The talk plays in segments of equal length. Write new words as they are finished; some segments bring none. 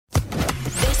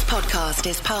podcast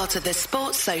is part of the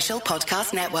Sports Social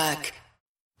Podcast Network.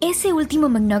 Ese último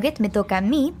McNugget me toca a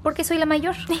mí porque soy la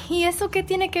mayor. ¿Y eso qué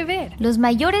tiene que ver? Los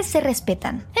mayores se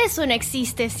respetan. Eso no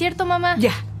existe, ¿cierto, mamá?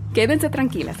 Ya, quédense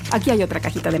tranquilas. Aquí hay otra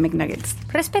cajita de McNuggets.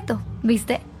 Respeto,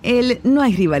 ¿viste? No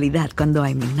hay rivalidad cuando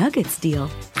hay McNuggets deal.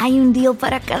 Hay un deal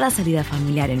para cada salida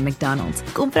familiar en McDonald's.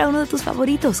 Compra uno de tus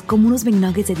favoritos, como unos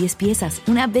McNuggets de 10 piezas,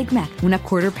 una Big Mac, una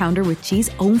Quarter Pounder with Cheese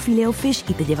o un Filet-O-Fish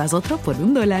y te llevas otro por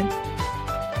 $1.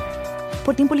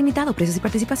 Por tiempo limitado, precios y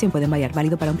participación pueden variar.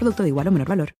 Válido para un producto de igual o menor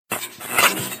valor.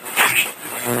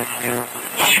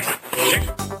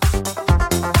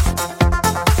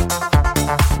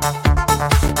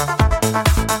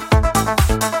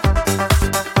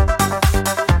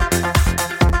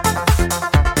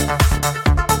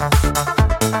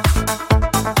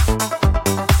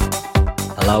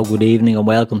 Hello, good evening and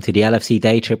welcome to the LFC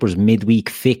Day Trippers midweek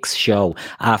fix show.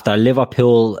 After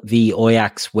Liverpool v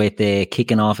Ajax with the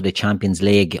kicking off of the Champions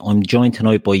League, I'm joined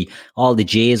tonight by all the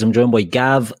J's. I'm joined by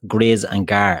Gav, Grizz and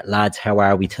Gar. Lads, how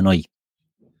are we tonight?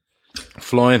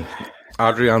 Flying.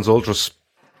 Adrian's Ultras.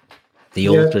 The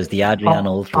Ultras, the Adrian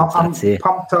Ultras, that's it.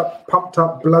 Pumped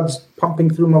up, blood's pumping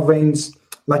through my veins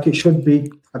like it should be.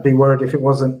 I'd be worried if it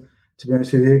wasn't, to be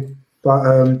honest with you. But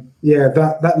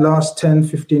that last 10,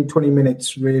 15, 20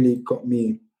 minutes really got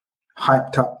me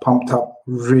hyped up, pumped up.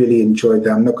 Really enjoyed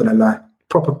that. I'm not going to lie.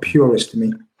 Proper purist to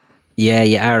me. Yeah,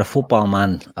 you are a football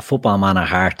man at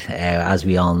heart, as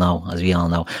we all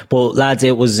know. But lads,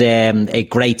 it was a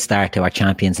great start to our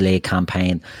Champions League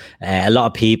campaign. A lot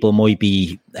of people might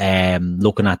be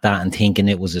looking at that and thinking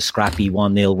it was a scrappy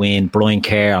 1-0 win. Brian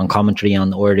Kerr on commentary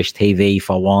on Irish TV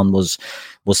for one was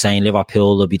saying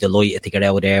Liverpool will be delighted to get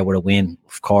out of there with a win.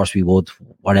 Of course we would.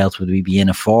 What else would we be in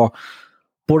it for?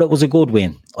 But it was a good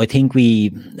win. I think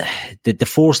the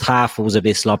first half was a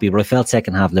bit sloppy, but I felt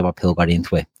second half Liverpool got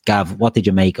into it. Gav, what did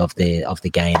you make of the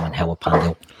game and how it panned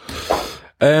out?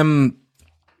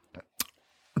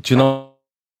 Do you know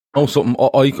something?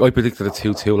 I predicted a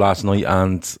 2-2 last night,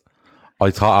 and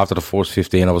I thought after the first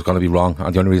 15 I was going to be wrong.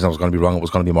 And the only reason I was going to be wrong, it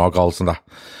was going to be more goals than that,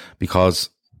 because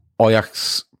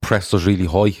Ajax pressed us really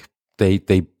high.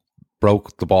 They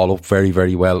broke the ball up very,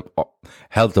 very well.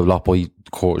 Helped a lot by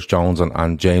Curtis Jones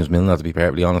and James Milner, to be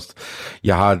perfectly honest.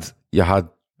 You had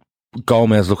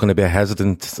Gomez looking a bit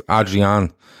hesitant.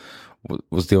 Adrian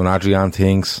was doing Adrian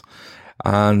things.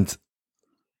 And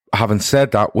having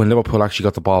said that, when Liverpool actually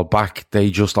got the ball back, they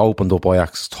just opened up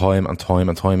Ajax time and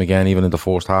time again, even in the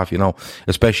first half,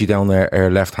 especially down there,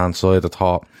 our left-hand side. I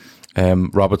thought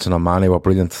Robertson and Mane were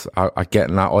brilliant at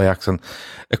getting at Ajax, and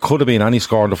it could have been any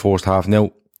score in the first half.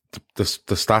 Now, the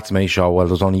stats may show, well,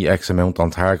 there's only X amount on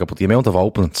target, but the amount of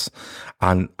opens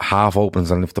and half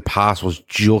opens, and if the pass was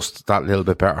just that little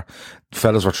bit better,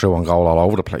 fellas were through on goal all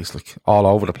over the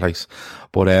place.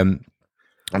 But I'm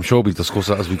sure we'll discuss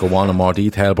it as we go on in more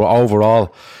detail. But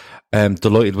overall,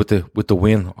 delighted with the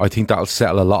win. I think that'll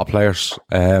settle a lot of players.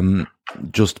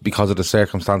 Just because of the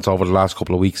circumstance over the last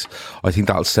couple of weeks, I think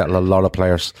that'll settle a lot of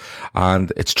players.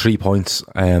 And it's 3 points,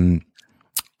 and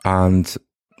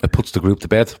it puts the group to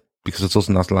bed because it's us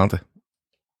and Atalanta.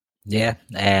 Yeah,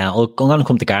 I'm going to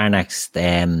come to Gar next.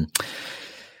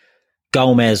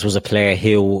 Gomez was a player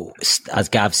who, as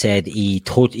Gav said, he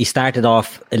started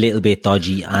off a little bit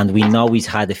dodgy, and we know he's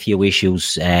had a few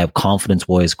issues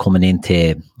confidence-wise coming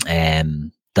into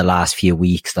the last few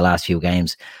weeks, the last few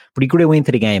games. But he grew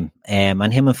into the game,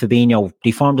 and him and Fabinho,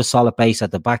 they formed a solid base at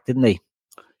the back, didn't they?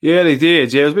 Yeah, they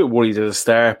did. Yeah, I was a bit worried at the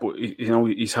start, but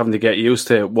he's having to get used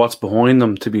to what's behind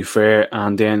them, to be fair.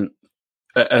 And then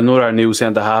another new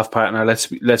centre half partner.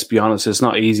 Let's be honest, it's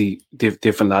not easy.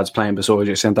 Different lads playing beside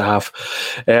your centre half,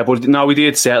 but no, we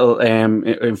did settle.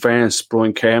 In fairness,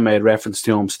 Brian Kerr made reference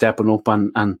to him stepping up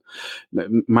and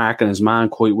marking his man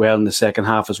quite well in the second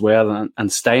half as well,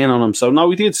 and staying on him. So no,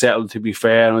 we did settle, to be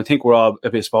fair. And I think we're all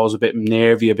a bit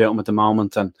nervy about him at the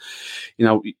moment, and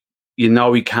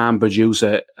he can produce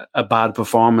a bad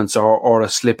performance or a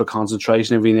slip of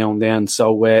concentration every now and then.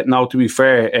 So, no, to be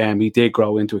fair, he did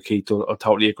grow into a key. I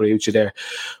totally agree with you there.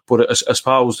 But I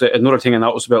suppose another thing I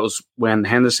noticed about was when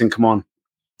Henderson came on,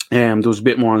 there was a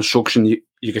bit more instruction.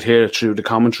 You could hear it through the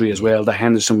commentary as well, that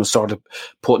Henderson was sort of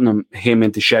putting him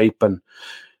into shape, and,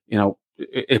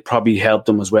 it probably helped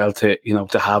him as well to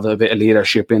have a bit of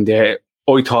leadership in there.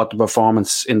 I thought the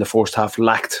performance in the first half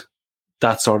lacked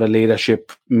that sort of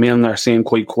leadership. Milner seemed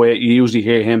quite quiet. You usually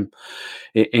hear him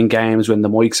in games when the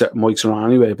mics are on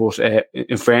anyway. But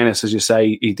in fairness, as you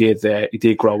say, he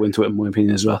did grow into it, in my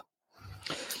opinion, as well.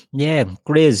 Yeah,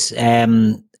 Grizz.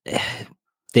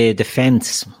 The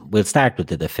defence, we'll start with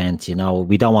the defence.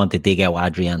 We don't want to dig out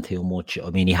Adrian too much. I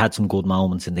mean, he had some good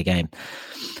moments in the game.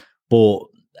 but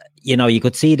you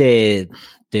could see the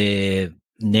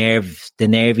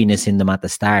nerviness in them at the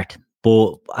start.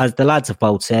 But as the lads have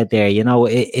both said there,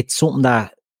 it's something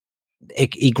that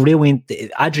Adrian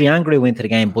grew into the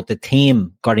game, but the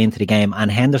team got into the game,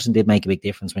 and Henderson did make a big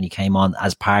difference when he came on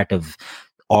as part of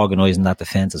organising that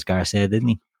defence, as Gar said, didn't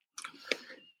he?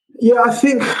 Yeah, I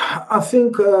think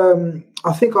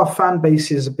our fan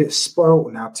base is a bit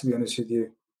spoiled now, to be honest with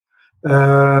you.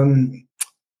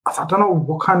 I don't know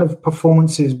what kind of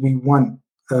performances we want,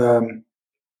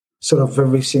 sort of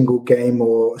every single game,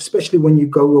 or especially when you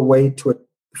go away to a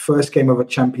first game of a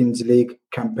Champions League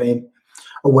campaign,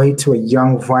 away to a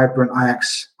young, vibrant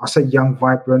Ajax. I say young,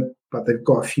 vibrant, but they've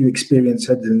got a few experienced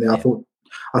heads in there. I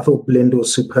thought Blind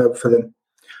was superb for them.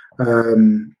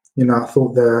 I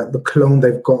thought the clone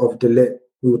they've got of De Ligt,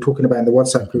 we were talking about in the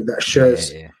WhatsApp group, that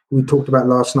shares we talked about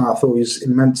last night, I thought he was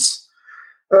immense.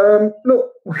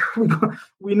 Look,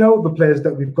 we know the players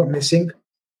that we've got missing.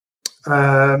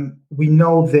 We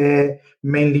know they're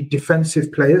mainly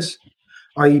defensive players,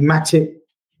 i.e. Matip,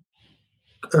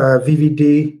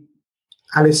 VVD,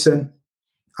 Alisson.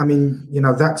 I mean,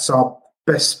 that's our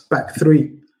best back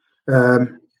three.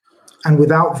 And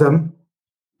without them,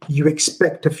 you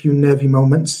expect a few nervy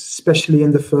moments, especially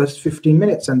in the first 15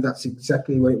 minutes. And that's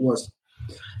exactly what it was.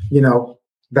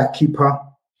 That keeper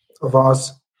of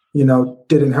ours,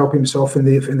 didn't help himself in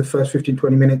the first 15,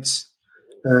 20 minutes.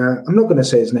 I'm not going to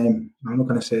say his name.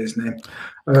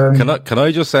 Can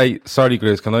I just say, sorry,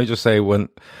 Grizz, can I just say when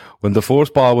the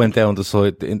first ball went down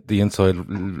the inside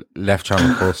left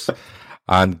channel for us,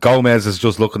 and Gomez is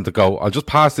just looking to go, I'll just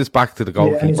pass this back to the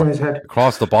goalkeeper, he's on his head.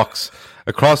 across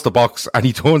the box, and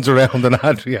he turns around and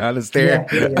Adrian is there,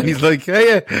 and he's like,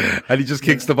 hey, and he just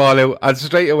kicks the ball out, and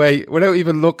straight away, without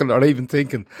even looking or even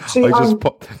thinking,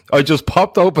 I just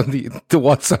popped open the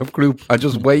WhatsApp group and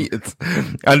just waited,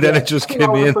 and then it just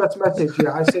came in. The first message,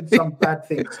 I said some bad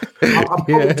things. I'll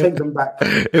probably take them back.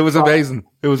 It was amazing.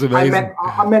 It was amazing.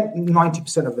 I meant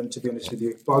 90% of them, to be honest with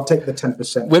you, but I'll take the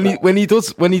 10%.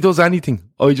 When he does anything,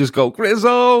 I just go,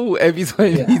 Grizzo, every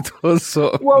time he does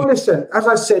so. Well, listen, as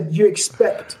I said, you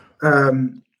expect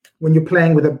when you're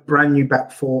playing with a brand new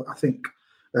back four, I think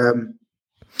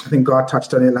Gar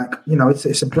touched on it,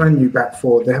 it's a brand new back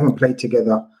four. They haven't played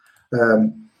together.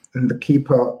 And the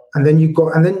keeper, and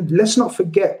then let's not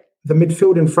forget the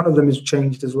midfield in front of them has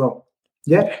changed as well.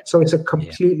 Yeah. So it's a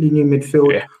completely new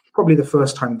midfield. Probably the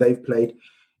first time they've played.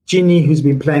 Gini, who's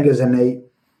been playing as an 8,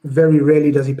 very rarely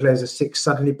does he play as a 6,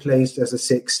 suddenly plays as a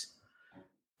 6.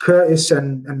 Curtis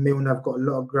and Milner have got a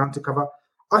lot of ground to cover.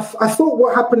 I thought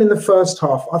what happened in the first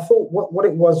half, I thought what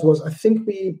it was I think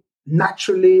we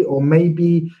naturally, or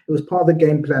maybe it was part of the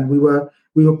game plan, we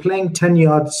were playing 10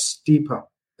 yards deeper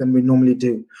than we normally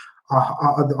do.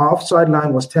 Our offside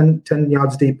line was 10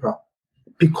 yards deeper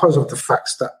because of the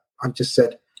facts that I've just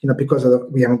said, because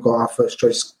we haven't got our first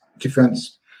choice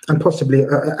defense, and possibly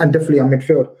and definitely our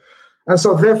midfield, and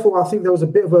so therefore I think there was a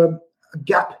bit of a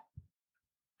gap.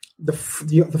 The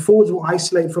forwards were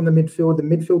isolated from the midfield. The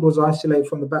midfield was isolated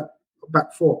from the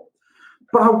back four,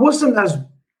 but I wasn't as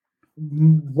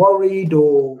worried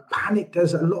or panicked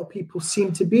as a lot of people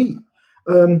seem to be.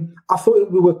 I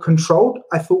thought we were controlled.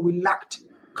 I thought we lacked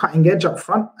cutting edge up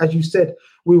front, as you said.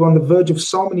 We were on the verge of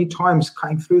so many times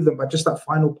cutting through them, but just that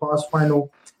final pass,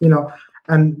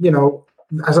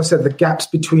 as I said, the gaps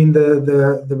between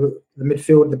the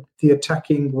midfield, the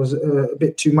attacking was a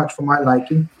bit too much for my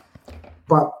liking.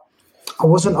 But I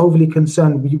wasn't overly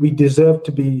concerned. We deserved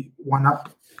to be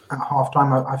 1-up at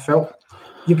halftime. I felt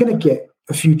you're going to get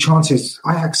a few chances.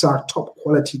 Ajax are a top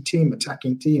quality team,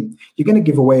 attacking team. You're going to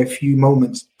give away a few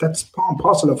moments. That's part and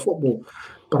parcel of football.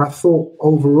 But I thought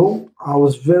overall, I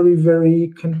was very, very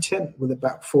content with the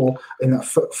back four in that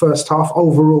first half.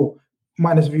 Overall,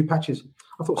 minus a few patches.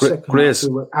 I thought second half we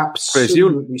were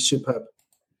absolutely superb.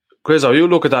 Chris, you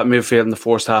look at that midfield in the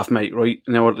first half, mate, right?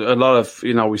 A lot of,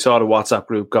 we saw the WhatsApp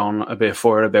group going a bit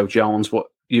further about Jones, but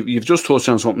you've just touched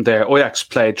on something there. Ajax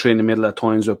played 3 in the middle at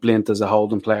times with Blind as a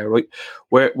holding player, right?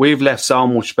 Where we've left so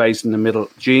much space in the middle.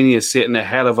 Gini is sitting a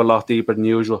hell of a lot deeper than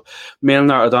usual.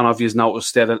 Milner, I don't know if you've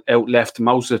noticed, that out left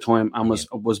most of the time and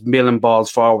was milling balls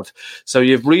forward. So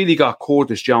you've really got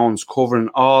Curtis Jones covering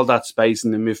all that space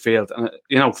in the midfield. And,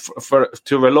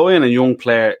 to rely on a young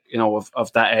player,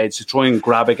 of that age to try and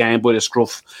grab a game by the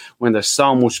scruff when there's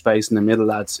so much space in the middle,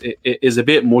 lads, it is a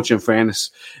bit much in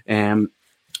fairness.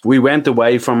 We went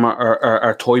away from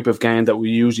our type of game that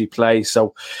we usually play.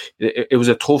 So it was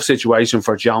a tough situation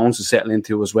for Jones to settle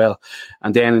into as well.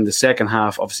 And then in the second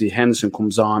half, obviously Henderson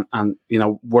comes on and,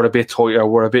 we're a bit tighter.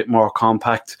 We're a bit more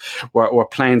compact. We're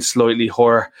playing slightly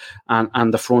higher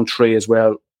and the front three as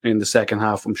well. in the second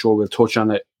half. I'm sure we'll touch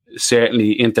on it.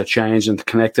 Certainly interchanged and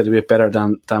connected a bit better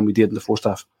than we did in the first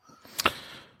half.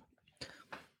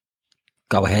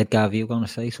 Go ahead, Gav. You going to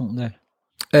say something there?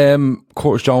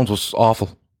 Curtis Jones was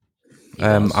awful.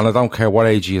 And I don't care what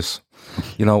age he is.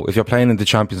 You know, if you're playing in the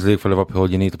Champions League for Liverpool,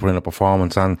 you need to put in a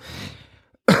performance, and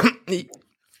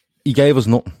he gave us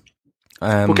nothing.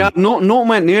 But Gav, nothing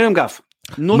went near him, Gav.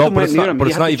 Nothing went near him. But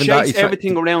he it's had not to even chase that.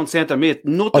 Everything around centre mid.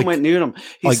 Nothing went near him.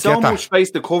 He's so much space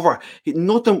to cover.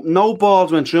 No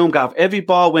balls went through him, Gav. Every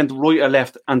ball went right or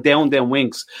left and down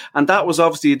wings. And that was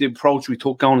obviously the approach we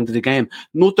took going into the game.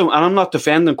 Nothing, and I'm not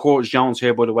defending Curtis Jones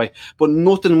here, by the way, but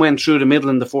nothing went through the middle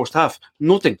in the first half.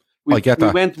 Nothing. We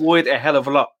went wide a hell of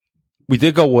a lot. We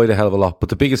did go wide a hell of a lot, but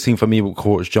the biggest thing for me with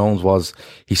Curtis Jones was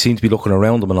he seemed to be looking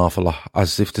around him an awful lot,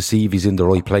 as if to see if he's in the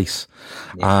right place.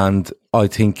 Yeah. And I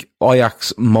think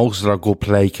Ajax, most of their good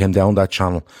play came down that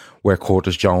channel where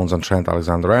Curtis Jones and Trent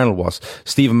Alexander-Arnold was.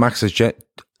 Stephen Max says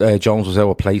Jones was out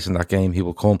of place in that game. He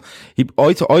will come.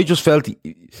 I just felt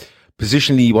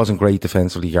positionally he wasn't great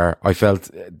defensively here. I felt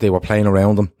they were playing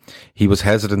around him. He was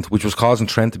hesitant, which was causing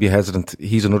Trent to be hesitant.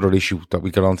 He's another issue that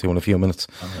we get onto in a few minutes.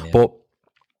 Oh, yeah.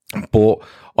 But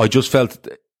I just felt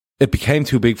it became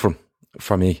too big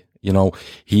for me. You know,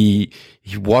 he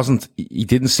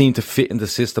didn't seem to fit in the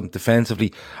system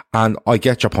defensively. And I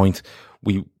get your point.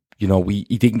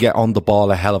 He didn't get on the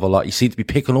ball a hell of a lot. He seemed to be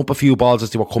picking up a few balls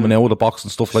as they were coming out of the box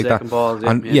and stuff like that. Balls,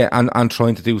 and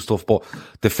trying to do stuff. But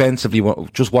defensively,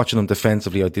 just watching him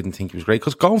defensively, I didn't think he was great.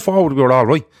 Because going forward, we were all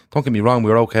right. Don't get me wrong, we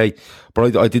were okay.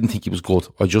 But I didn't think he was good.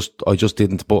 I just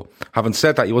didn't. But having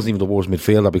said that, he wasn't even the worst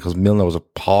midfielder because Milner was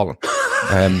appalling.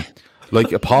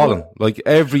 Appalling. Like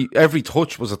every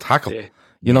touch was a tackle. Yeah.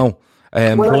 You know.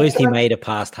 Surprised he made it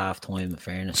past half time, in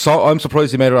fairness. So I'm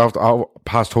surprised he made it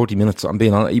past 30 minutes. I'm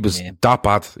being honest. He was that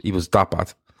bad. He was that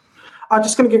bad. I'm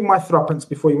just going to give my threepence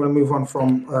before you want to move on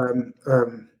from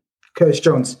Curtis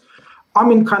Jones.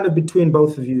 I'm in kind of between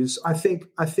both of you. I think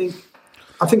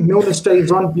Milner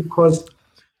stays on because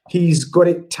he's got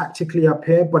it tactically up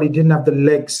here, but he didn't have the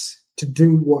legs to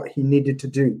do what he needed to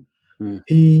do.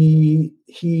 He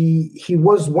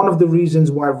was one of the reasons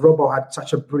why Robbo had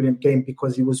such a brilliant game,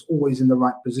 because he was always in the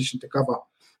right position to cover.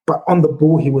 But on the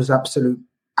ball, he was absolute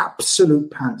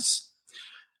pants.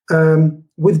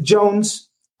 With Jones,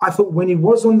 I thought when he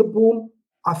was on the ball,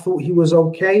 I thought he was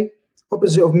okay,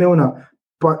 opposite of Milner.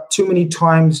 But too many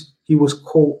times he was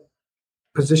caught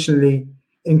positionally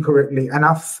incorrectly. And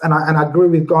I agree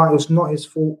with Guy, it was not his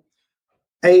fault.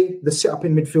 The setup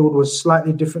in midfield was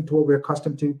slightly different to what we're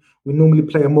accustomed to. We normally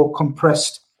play a more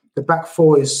compressed. The back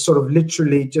four is sort of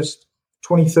literally just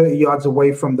 20, 30 yards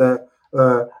away from the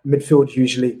midfield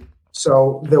usually.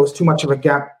 So there was too much of a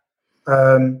gap.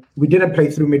 We didn't play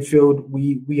through midfield.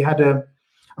 We had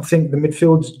I think the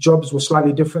midfield's jobs were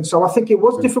slightly different. So I think it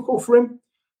was difficult for him,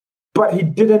 but he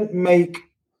didn't make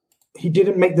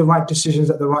the right decisions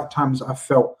at the right times, I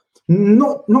felt.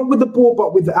 Not with the ball,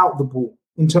 but without the ball,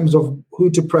 in terms of who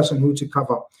to press and who to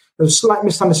cover. There was a slight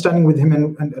misunderstanding with him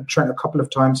and Trent a couple of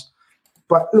times.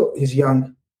 But look, he's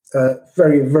young,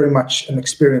 very, very much an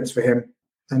experience for him.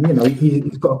 And, you know,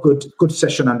 he's got a good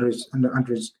session under his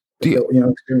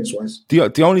experience-wise.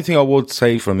 The only thing I would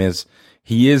say from him is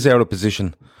he is out of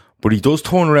position, but he does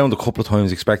turn around a couple of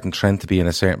times expecting Trent to be in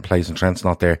a certain place and Trent's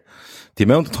not there. The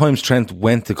amount of times Trent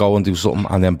went to go and do something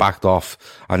and then backed off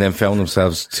and then found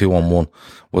themselves 2-on-1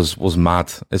 was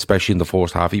mad, especially in the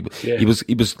first half. He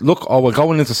was look, we'll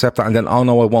go and intercept that, and then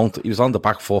no, I won't. He was on the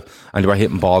back foot and they were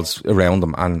hitting balls around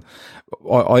him, and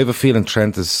I have a feeling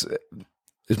Trent is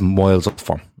miles off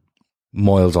form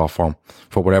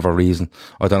for whatever reason.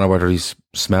 I don't know whether he's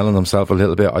smelling himself a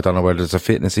little bit. I don't know whether there's a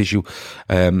fitness issue.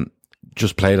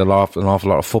 Just played an awful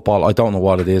lot of football. I don't know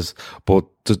what it is, but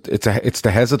it's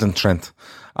the hesitant Trent,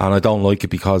 and I don't like it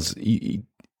because he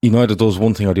neither does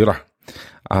one thing or the other.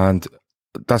 And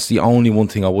that's the only one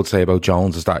thing I would say about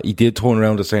Jones, is that he did turn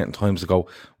around at certain times to go,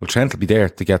 well, Trent will be there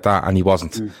to get that, and he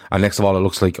wasn't. And next of all, it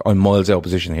looks like I'm miles out of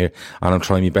position here and I'm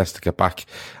trying my best to get back,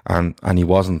 and he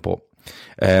wasn't. But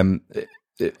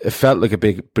it felt like a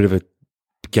bit of a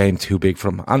game too big for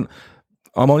him. And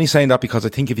I'm only saying that because I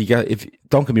think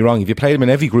don't get me wrong, if you played him in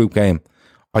every group game,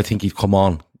 I think he'd come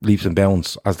on leaps and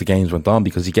bounds as the games went on,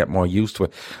 because he'd get more used to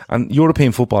it. And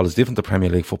European football is different to Premier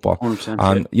League football. 100%,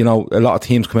 and, you know, a lot of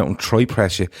teams come out and try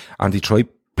press you, and they try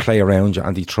play around you,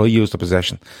 and they try use the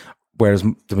possession, whereas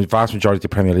the vast majority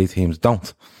of Premier League teams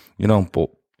don't, you know.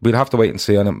 But we'll have to wait and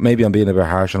see. And maybe I'm being a bit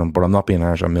harsh on him, but I'm not being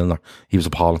harsh on Milner. He was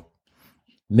appalling.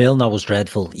 Milner was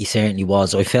dreadful. He certainly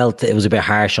was. I felt it was a bit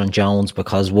harsh on Jones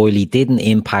because while he didn't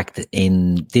impact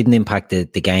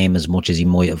the game as much as he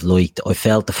might have liked, I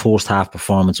felt the first half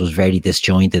performance was very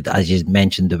disjointed. As you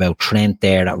mentioned about Trent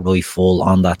there at right full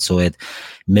on that side,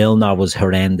 Milner was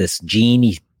horrendous.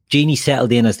 Genie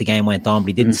settled in as the game went on, but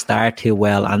he didn't start too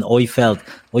well. And I felt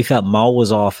Mo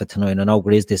was off it tonight. I know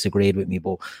Grizz disagreed with me,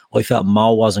 but I felt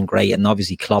Mo wasn't great, and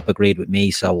obviously Klopp agreed with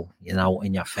me. So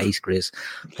in your face, Grizz.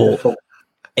 But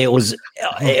it was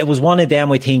one of them.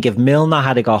 I think if Milner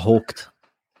had got hooked,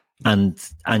 and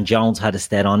Jones had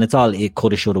stayed on, it's all it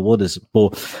coulda, shoulda, woulda.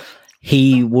 But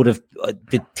he would have.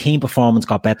 The team performance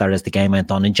got better as the game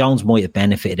went on, and Jones might have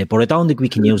benefited it. But I don't think we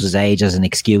can use his age as an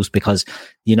excuse because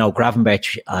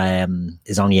Gravenberch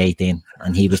is only 18,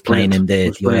 and he was playing in the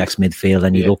Ajax midfield,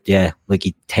 and he looked like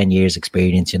he 10 years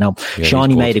experience.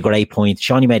 Shawnee made a great point.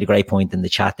 Shawnee made a great point in the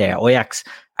chat there. Ajax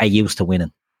are used to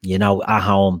winning. At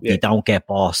home, they don't get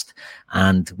bossed.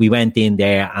 And we went in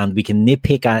there and we can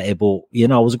nitpick at it, but, it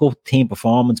was a good team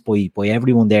performance by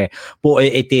everyone there. But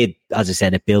it did, as I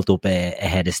said, it built up a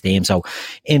head of steam. So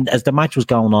as the match was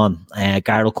going on,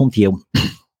 Gar, I'll come to you.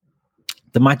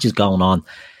 The match is going on.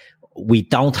 We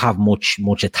don't have much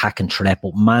attack and threat,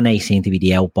 but Mane seemed to be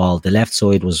the outball. The left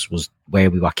side was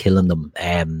where we were killing them.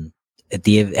 How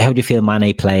do you feel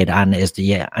Mane played? And is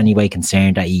there any way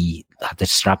concerned that he had to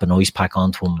strap an ice pack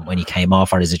onto him when he came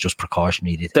off, or is it just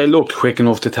precautionary? They looked quick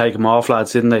enough to take him off,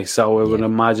 lads, didn't they? So I would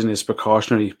imagine it's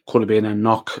precautionary. Could have been a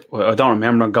knock. I don't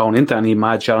remember him going into any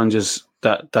mad challenges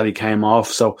that he came off.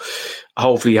 So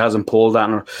hopefully he hasn't pulled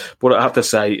that. But I have to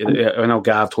say, I know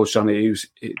Gav touched on it.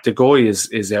 The guy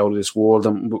is out of this world,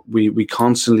 and we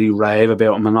constantly rave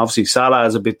about him. And obviously Salah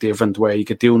is a bit different, where he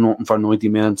could do nothing for 90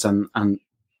 minutes and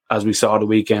as we saw the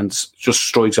weekends, just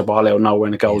strikes a ball out now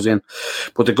when it goes in.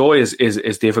 But the guy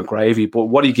is different gravy. But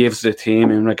what he gives the team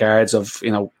in regards of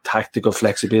tactical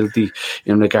flexibility,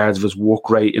 in regards of his work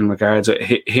rate, in regards of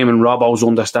him and Robbo's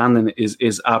understanding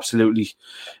is absolutely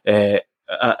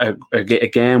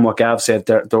again what Gav said.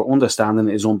 Their understanding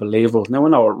is unbelievable. Now I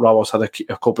know Robbo's had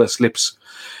a couple of slips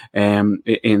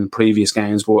in previous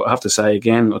games, but I have to say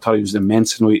again, I thought he was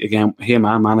immense tonight. Again, him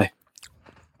and Mane.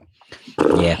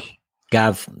 Yeah.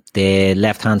 Gav, the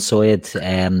left-hand side,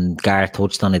 Gar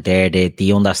touched on it there,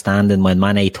 the understanding when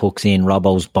Mane tucks in,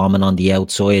 Robbo's bombing on the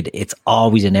outside, it's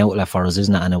always an outlet for us,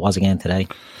 isn't it? And it was again today.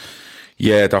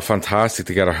 Yeah, they're fantastic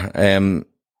together.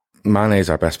 Mane is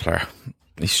our best player.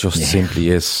 He just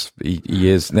simply is. He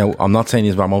is. Now, I'm not saying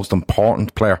he's our most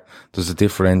important player. There's a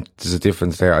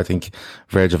difference there. I think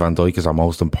Virgil van Dijk is our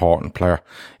most important player.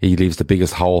 He leaves the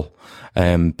biggest hole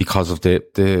because of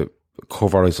the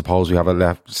cover, I suppose. We have a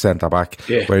left centre back.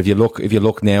 Yeah. Where if you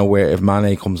look now, where if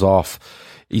Mane comes off,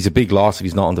 he's a big loss if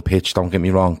he's not on the pitch. Don't get me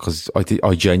wrong, because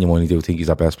I genuinely do think he's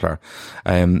our best player.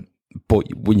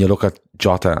 But when you look at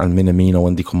Jota and Minamino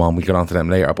when they come on, we'll get onto them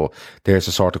later. But there's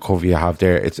the sort of cover you have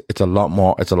there. It's a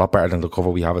lot better than the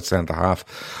cover we have at centre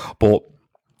half. But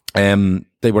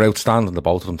they were outstanding, the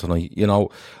both of them tonight.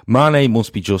 Mane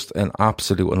must be just an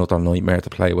absolute another nightmare to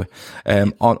play with.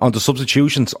 On the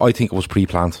substitutions, I think it was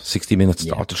pre-planned. 60 minutes,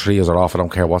 the trios are off. I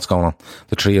don't care what's going on.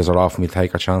 The trios are off and we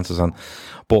take our chances.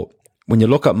 But when you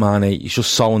look at Mane, he's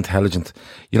just so intelligent.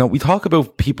 We talk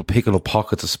about people picking up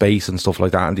pockets of space and stuff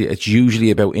like that, and it's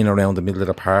usually about in around the middle of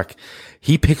the park.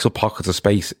 He picks up pockets of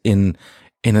space in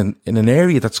an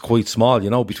area that's quite small,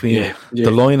 between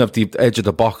the line of the edge of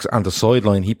the box and the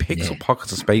sideline. He picks up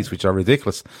pockets of space which are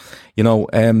ridiculous.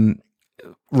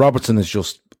 Robertson is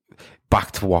just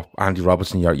back to what Andy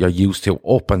Robertson you're used to,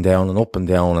 up and down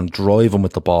and driving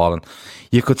with the ball. And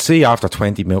you could see after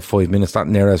 25 minutes that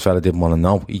Neres fella didn't want to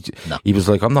know. He was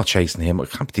like, I'm not chasing him. I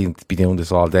can't be doing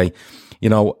this all day.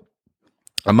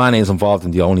 And Mane is involved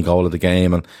in the only goal of the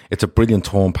game, and it's a brilliant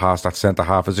turn pass that centre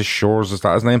half. Is it Shores? Is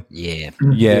that his name? Yeah.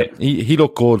 He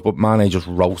looked good, but Mane just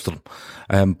roasted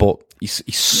him. But he's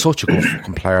such a good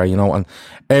fucking player, and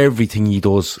everything he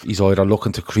does, he's either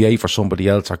looking to create for somebody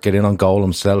else or get in on goal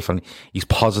himself, and he's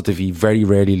positive. He very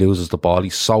rarely loses the ball.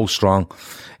 He's so strong.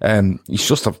 He's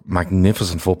just a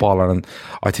magnificent footballer, and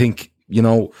I think, we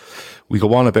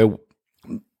go on about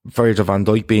Virgil van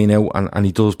Dijk being out, and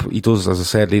he does, as I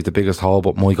said, leave the biggest hole.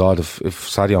 But my God, if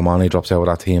Sadio Mane drops out of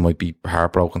that team, I'd be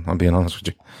heartbroken. I'm being honest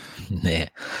with you. Yeah,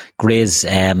 Grizz,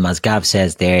 as Gav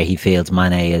says there, he feels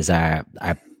Mane is our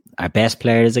best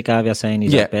player. Is it, Gav? You're saying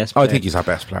he's our best player? I think he's our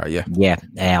best player. Yeah.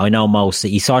 I know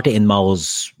he's sort of in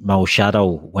Mo's shadow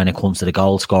when it comes to the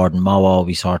goal scored, and Mo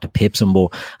always sort of pips him.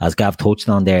 But as Gav touched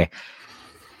on there,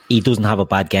 he doesn't have a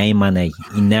bad game, man. He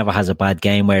never has a bad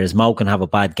game, whereas Mo can have a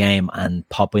bad game and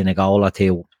pop in a goal or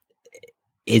two.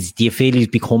 do you feel he's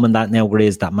becoming that now,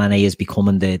 Grizz, that Mane is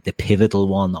becoming the pivotal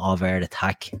one of our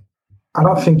attack? I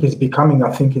don't think he's becoming.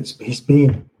 I think he's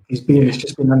been. He's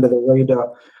just been under the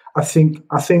radar. I think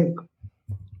I'm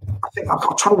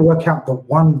trying to work out the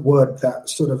one word that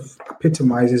sort of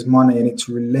epitomizes Mane, and it's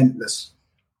relentless.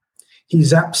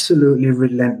 He's absolutely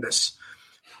relentless.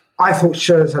 I thought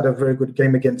Scherz had a very good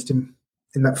game against him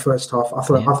in that first half. I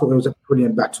thought it was a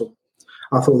brilliant battle.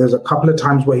 I thought there was a couple of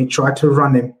times where he tried to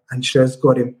run him and Scherz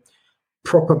got him.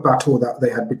 Proper battle that they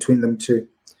had between them two.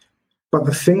 But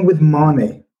the thing with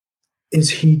Mane is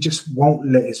he just won't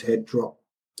let his head drop.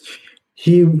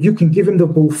 You can give him the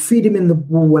ball, feed him in the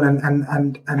ball,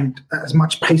 and as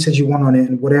much pace as you want on it,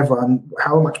 and whatever, and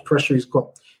how much pressure he's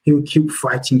got, he will keep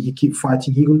fighting. He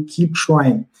will keep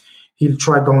trying. He'll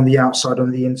try go on the outside, on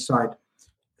the inside.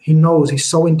 He knows, he's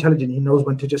so intelligent. He knows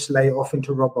when to just lay it off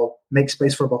into Robbo, make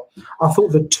space for Robbo. I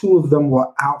thought the two of them were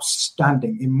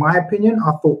outstanding. In my opinion,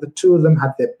 I thought the two of them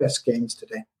had their best games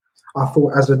today. I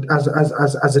thought as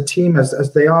a team,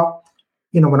 as they are,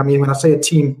 you know what I mean? When I say a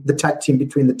team, the tag team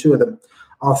between the two of them,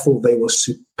 I thought they were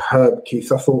superb,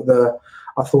 Keith. I thought the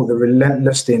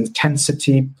relentless, the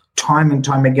intensity, time and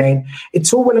time again.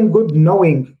 It's all well and good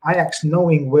knowing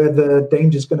where the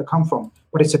danger is going to come from,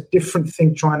 but it's a different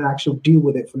thing trying to actually deal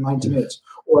with it for 90 minutes,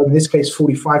 or in this case,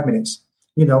 45 minutes.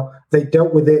 You know, they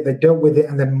dealt with it,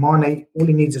 and then Mane, all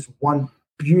he needs is one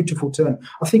beautiful turn.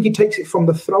 I think he takes it from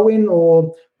the throw-in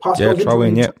or pass.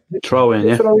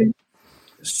 Throw-in.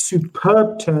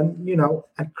 Superb turn, you know,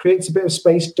 and creates a bit of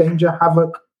space, danger,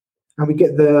 havoc, and we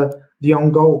get the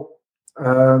own goal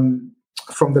from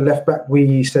the left back.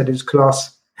 We said is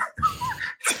class.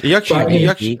 He actually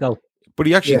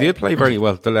did play very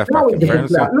well. The left back. Look, they had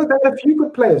a few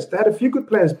good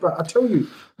players. But I tell you,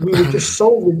 we were just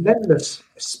so relentless,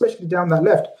 especially down that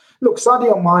left. Look,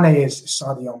 Sadio Mane is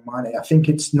Sadio Mane. I think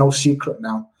it's no secret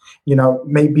now. You know,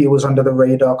 maybe it was under the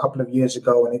radar a couple of years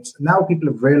ago, and it's now people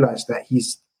have realised that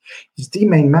he's the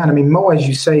main man. I mean, Mo, as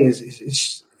you say,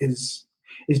 is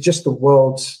just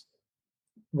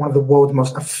one of the world's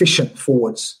most efficient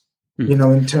forwards. You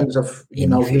know, in terms of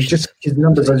his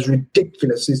numbers are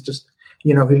ridiculous. He's just,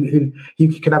 you know,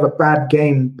 he can have a bad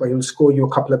game, but he'll score you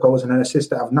a couple of goals and an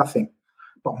assist out of nothing.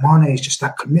 But Mane is just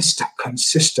that Mr.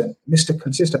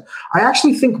 Consistent. I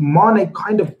actually think Mane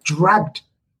kind of dragged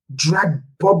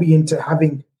Bobby into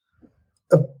having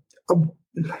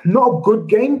not a good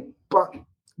game, but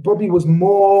Bobby was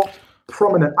more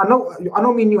prominent. I know.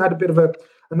 Me and you had a bit of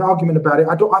an argument about it.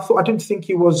 I didn't think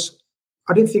he was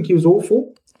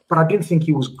awful, but I didn't think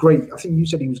he was great. I think you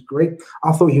said he was great.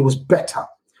 I thought he was better,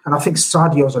 and I think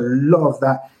Sadio's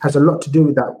has a lot to do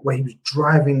with that, where he was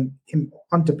driving him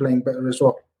onto playing better as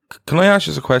well. Can I ask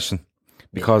you a question?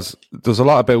 Because there's a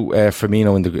lot about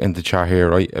Firmino in the chat here,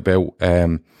 right? About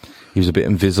he was a bit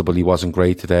invisible. He wasn't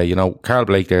great today. You know, Carl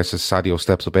Blake there says Sadio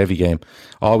steps up every game,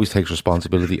 always takes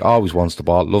responsibility, always wants the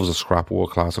ball, loves a scrap,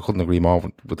 world class. I couldn't agree more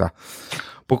with that.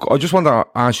 But I just want to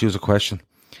ask you as a question: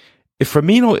 if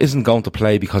Firmino isn't going to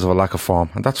play because of a lack of form,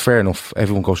 and that's fair enough,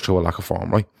 everyone goes through a lack of form,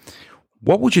 right?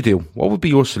 What would you do? What would be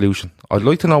your solution? I'd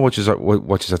like to know what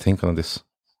you're thinking on this.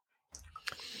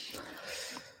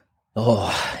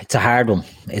 Oh, it's a hard one.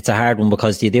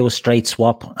 Because you do a straight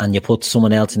swap and you put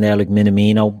someone else in there like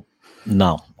Minamino.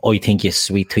 No, I think you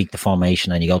tweak the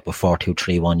formation and you go to a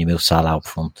 4-2-3-1. You move Salah up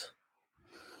front.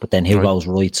 But then who goes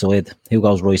right side?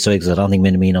 Because I don't think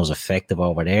Minamino's effective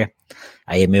over there.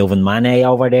 Are you moving Mane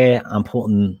over there and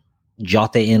putting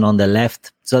Jota in on the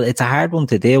left? So it's a hard one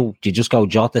to do. You just go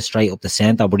Jota straight up the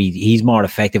centre, but he's more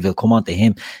effective. He'll come on to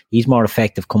him. He's more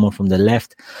effective coming from the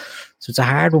left. So it's a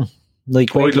hard one.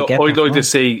 I'd like to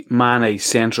see Mane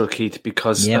central, Keith,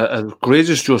 because as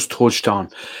Grizz just touched on,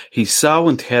 he's so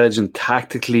intelligent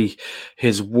tactically,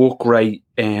 his work rate,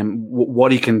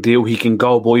 what he can do. He can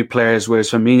go by players,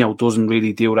 whereas Firmino doesn't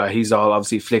really do that. He's all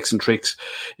obviously flicks and tricks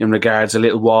in regards to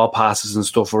little wall passes and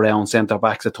stuff around centre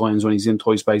backs at times when he's in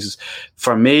tight spaces.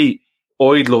 For me,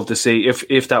 I'd love to see,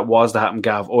 if that was to happen,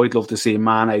 Gav, I'd love to see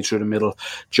Mane through the middle,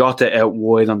 Jota out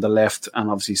wide on the left, and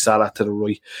obviously Salah to the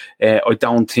right. I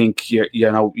don't think your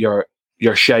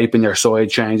shape and your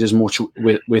side changes much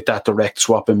with that direct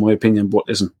swap, in my opinion. But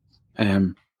listen,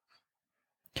 I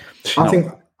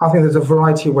think there's a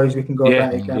variety of ways we can go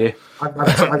about it. Yeah. I've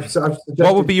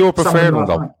what would be your preferred one,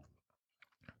 though?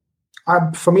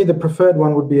 For me, the preferred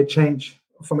one would be a change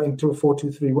into a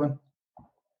 4-2-3-1.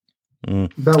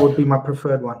 That would be my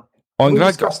preferred one. We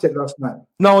discussed it last night.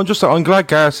 No, I'm glad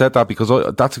Gareth said that,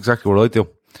 because that's exactly what I do.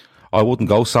 I wouldn't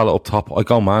go Salah up top. I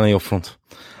go Mane up front,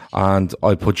 and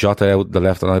I put Jota out the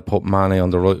left, and I put Mane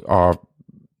on the right, or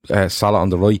Salah on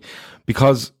the right,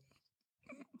 because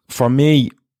for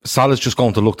me, Salah's just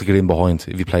going to look to get in behind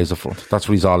if he plays up front. That's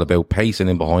what he's all about, pacing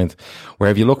in behind.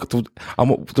 Where if you look at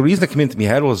the reason it came into my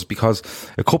head was because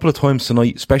a couple of times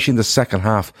tonight, especially in the second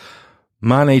half,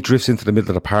 Mane drifts into the middle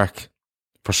of the park.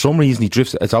 For some reason, he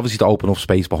drifts. It's obviously to open up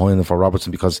space behind him for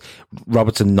Robertson, because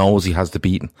Robertson knows he has the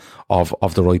beating of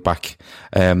the right back,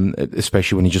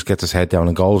 especially when he just gets his head down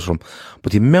and goes from.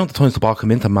 But the amount of times the ball came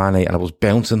into Mane and it was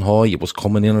bouncing high, it was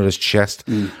coming in at his chest,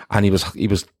 and he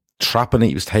was trapping it,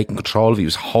 he was taking control of it, he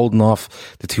was holding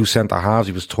off the two centre halves,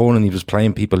 he was turning, he was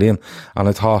playing people in, and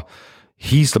I thought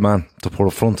he's the man to put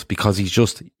up front, because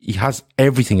he has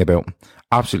everything about him.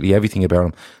 Absolutely everything about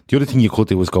him. The other thing you could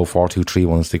do is go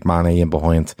 4-2-3-1 and stick Mane in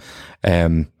behind.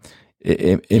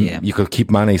 You could keep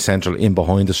Mane central in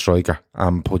behind the striker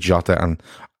and put Jota, and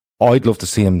I'd love to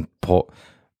see him put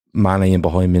Mane in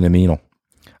behind Minamino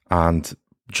and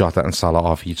Jota and Salah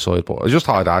off each side. But I just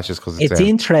thought I'd ask just because it's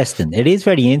interesting. It is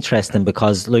very interesting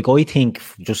because, like, I think,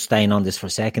 just staying on this for a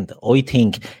second, I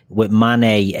think with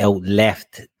Mane out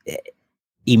left,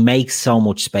 he makes so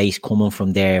much space coming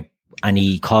from there, and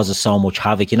he causes so much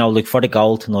havoc, like for the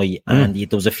goal tonight. And there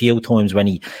was a few times when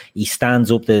he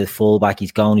stands up the fullback,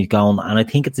 he's going, and I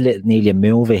think it's nearly a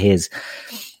move of his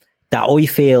that I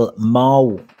feel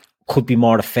Mo could be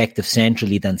more effective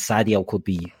centrally than Sadio could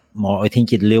be more. I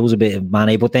think you'd lose a bit of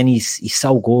Mane, but then he's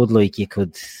so good, like you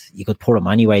could put him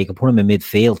anywhere, you could put him in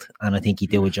midfield, and I think he'd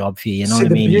do a job for you, what I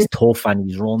mean? He's tough and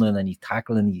he's running and he's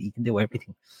tackling, he can do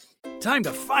everything. Time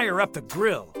to fire up the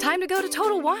grill. Time to go to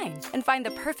Total Wine and find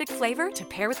the perfect flavor to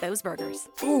pair with those burgers.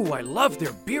 Ooh, I love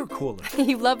their beer cooler.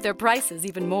 You love their prices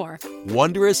even more.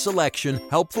 Wondrous selection,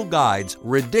 helpful guides,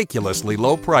 ridiculously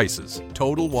low prices.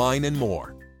 Total Wine and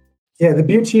more. Yeah, the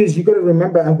beauty is you got to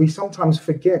remember, and we sometimes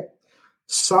forget,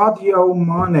 Sadio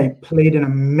Mane played an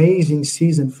amazing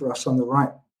season for us on the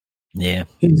right. Yeah.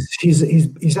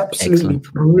 He's absolutely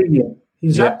brilliant.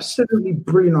 He's absolutely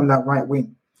brilliant on that right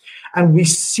wing. And we've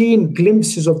seen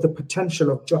glimpses of the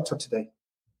potential of Jota today.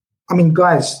 I mean,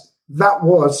 guys, that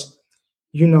was,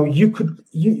 he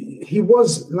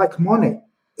was like Mane.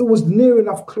 It was near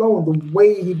enough clone, the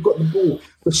way he got the ball,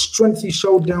 the strength he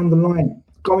showed down the line.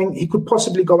 He could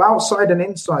possibly go outside and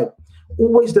inside.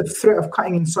 Always the threat of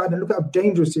cutting inside, and look how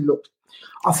dangerous he looked.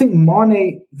 I think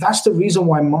Mane, that's the reason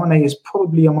why Mane is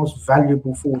probably our most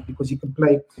valuable forward, because he can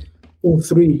play all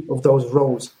three of those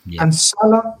roles. Yeah. And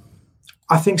Salah,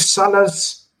 I think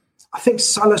Salah's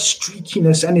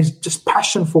streakiness and his just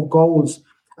passion for goals,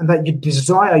 and that you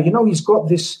desire, he's got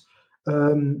this,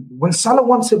 when Salah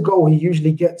wants a goal, he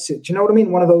usually gets it. Do you know what I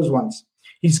mean? One of those ones.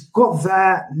 He's got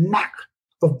that knack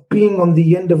of being on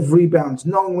the end of rebounds,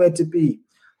 knowing where to be.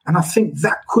 And I think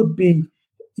that could be,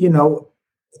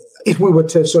 if we were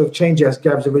to sort of change it as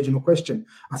Gav's original question,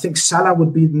 I think Salah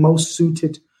would be most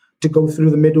suited to go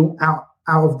through the middle, out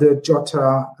of the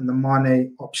Jota and the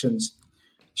Mane options.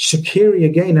 Shaqiri,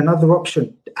 again, another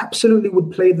option, absolutely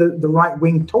would play the right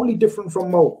wing, totally different from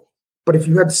Mo. But if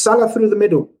you had Salah through the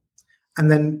middle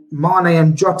and then Mane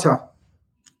and Jota,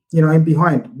 in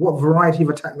behind, what variety of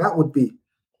attack that would be.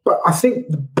 But I think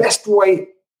the best way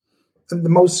and the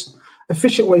most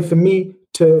efficient way for me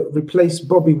to replace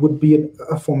Bobby would be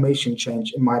a formation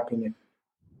change, in my opinion.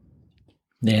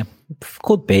 Yeah,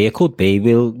 could be. It could be.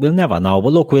 We'll never know.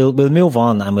 But look, we'll move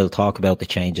on and we'll talk about the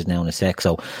changes now in a sec.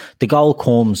 So the goal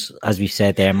comes, as we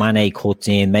said there, Mane cuts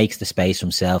in, makes the space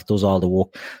himself, does all the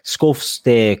work, scuffs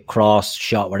the cross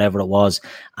shot, whatever it was.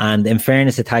 And in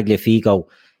fairness to Tagliafico,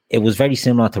 it was very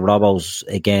similar to Robbo's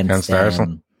against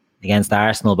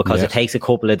Arsenal, because it takes a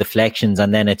couple of deflections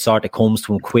and then it sort of comes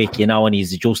to him quick, and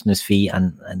he's adjusting his feet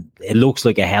and it looks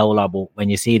like a howler, but when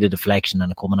you see the deflection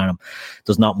and it coming at him,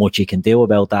 there's not much you can do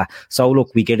about that. So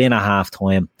look, we get in at half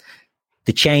time.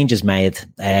 The change is made.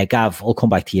 Gav, I'll come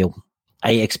back to you.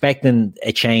 Are you expecting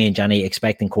a change, and are you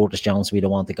expecting Curtis Jones to be the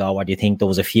one to go, or do you think there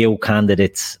was a few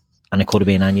candidates and it could have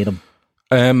been any of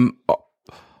them?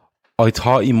 I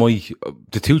thought he might.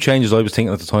 The two changes I was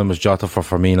thinking at the time was Jota for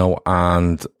Firmino,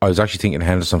 and I was actually thinking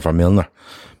Henderson for Milner,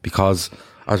 because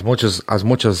as much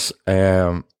as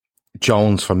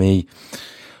Jones for me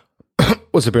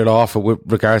was a bit off with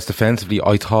regards defensively,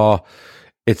 I thought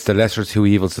it's the lesser of two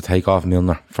evils to take off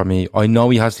Milner for me. I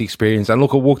know he has the experience, and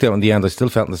look, it worked out in the end. I still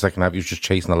felt in the second half he was just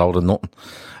chasing a load of nothing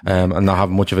and not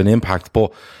having much of an impact.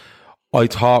 But I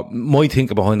thought my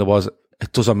thinking behind it was,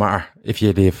 it doesn't matter if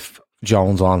you leave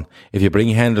Jones on. If you bring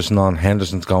Henderson on,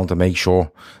 Henderson's going to make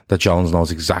sure that Jones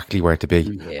knows exactly where to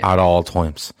be at all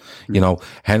times.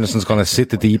 Henderson's going to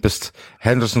sit the deepest.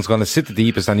 And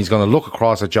he's going to look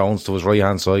across at Jones to his right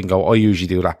hand side and go, I usually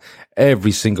do that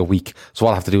every single week. So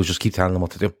all I have to do is just keep telling him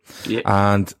what to do. Yeah.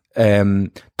 And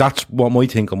That's what my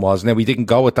thinking was. Now, we didn't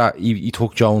go with that. He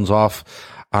took Jones off,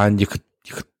 and you could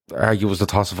argue it was the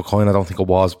toss of a coin. I don't think it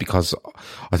was, because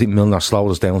I think Milner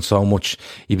slowed us down so much.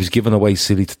 He was giving away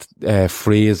silly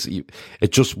frees.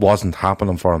 It just wasn't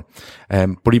happening for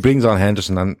him. But he brings on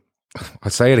Henderson, and I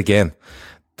say it again,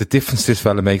 the difference this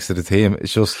fella makes to the team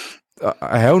is just,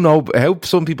 how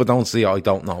some people don't see it, I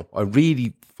don't know. I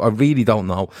really don't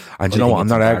know. And you know what?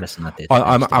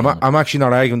 I'm actually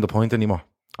not arguing the point anymore.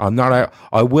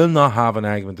 I will not have an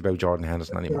argument about Jordan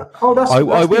Henderson anymore.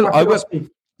 I will.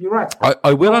 You're right.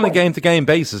 I will on a game-to-game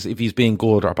basis if he's being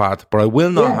good or bad, but I will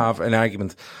not have an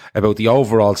argument about the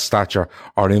overall stature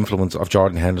or influence of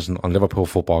Jordan Henderson on Liverpool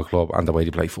Football Club and the way they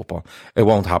play football. It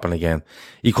won't happen again.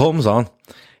 He comes on,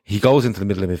 he goes into the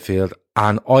middle of midfield,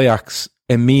 and Ajax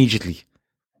immediately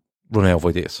run out of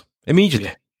ideas. Immediately.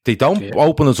 Yeah. They don't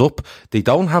open us up. They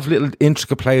don't have little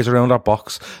intricate players around our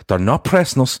box. They're not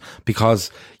pressing us because,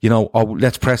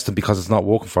 let's press them because it's not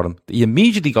working for them. He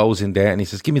immediately goes in there and he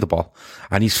says, give me the ball.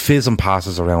 And he's fizzing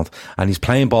passes around, and he's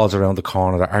playing balls around the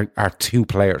corner that are two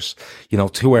players,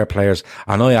 two air players.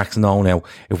 And Ajax know now,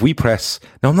 if we press,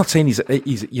 now I'm not saying he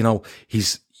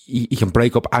can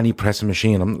break up any pressing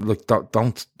machine. I'm not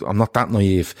that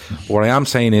naive. What I am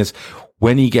saying is,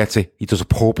 when he gets it, he does a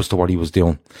purpose to what he was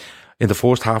doing. In the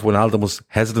first half, when Alden was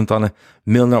hesitant on it,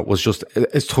 Milner was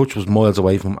his touch was miles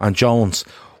away from him, and Jones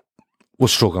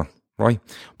was struggling, right?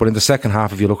 But in the second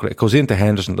half, if you look at it, it goes into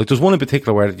Henderson. Like, there's one in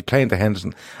particular where you play into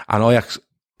Henderson, and Ajax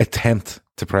attempt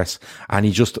to press, and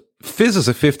he just fizzes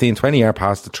a 15-20 yard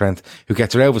pass to Trent, who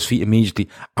gets it out of his feet immediately,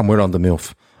 and we're on the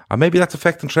move. And maybe that's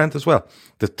affecting Trent as well.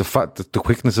 The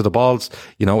quickness of the balls,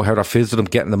 how they're fizzing them,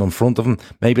 getting them in front of him.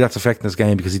 Maybe that's affecting his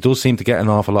game, because he does seem to get an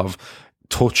awful lot of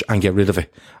touch and get rid of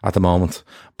it at the moment.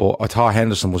 But I thought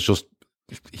Henderson was just,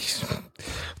 I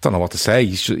don't know what to say.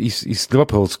 He's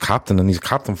Liverpool's captain, and he's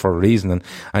captain for a reason.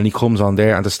 And he comes on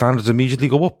there, and the standards immediately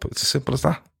go up. It's as simple as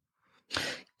that.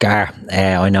 Gar,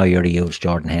 I know you're a huge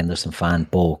Jordan Henderson fan,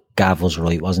 but Gav was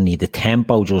right, wasn't he? The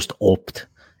tempo just upped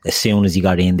as soon as he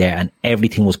got in there, and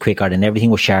everything was quicker, and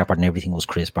everything was sharper, and everything was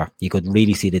crisper. You could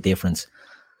really see the difference.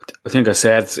 I think I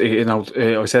said,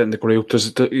 I said in the group,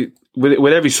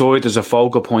 with every side there's a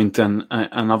focal point, and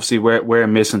obviously we're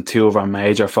missing two of our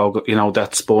major focal,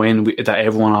 that spine that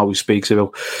everyone always speaks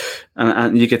about,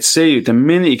 and you could see the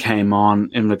minute he came on,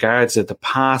 in regards to the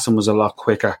passing was a lot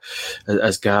quicker,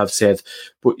 as Gav said,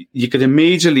 but you could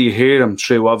immediately hear him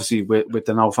through, obviously with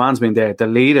the no fans being there, the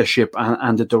leadership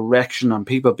and the direction, and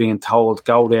people being told,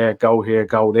 go there, go here,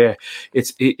 go there.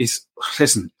 It's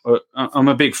listen, I'm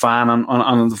a big fan, and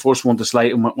I'm the first one to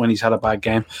slate him when he's had a bad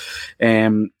game.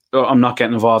 I'm not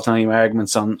getting involved in any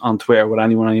arguments on Twitter with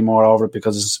anyone anymore over it,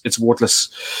 because it's worthless.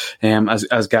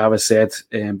 As Gav has said,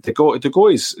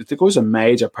 the guy's a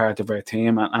major part of our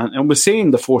team, and we're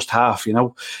seeing the first half,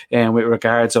 with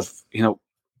regards of,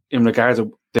 in regards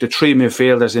of the three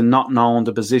midfielders in not knowing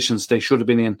the positions they should have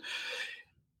been in.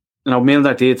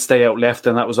 Milner did stay out left,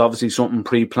 and that was obviously something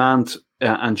pre-planned.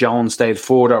 And Jones stayed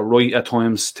further right at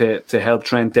times to help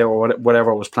Trent there, or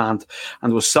whatever was planned.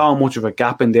 And there was so much of a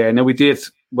gap in there. Now, we did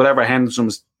whatever Henderson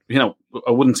was,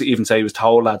 I wouldn't even say he was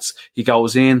told, lads. He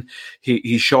goes in,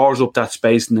 he shores up that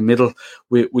space in the middle.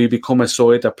 We become a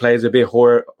side that plays a bit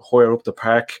higher up the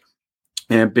park,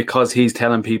 because he's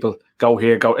telling people, go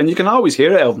here, go. And you can always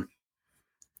hear it, Elvin.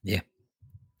 Yeah.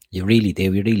 You really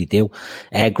do.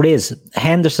 Grizz,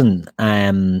 Henderson,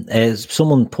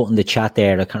 someone put in the chat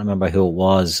there, I can't remember who it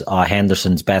was,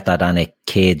 Henderson's better than a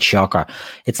kid, shocker.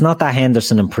 It's not that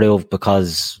Henderson improved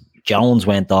because Jones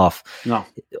went off. No.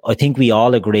 I think we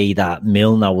all agree that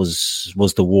Milner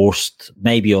was the worst.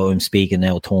 Maybe I'm speaking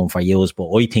now tone for years,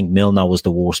 but I think Milner was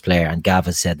the worst player, and Gav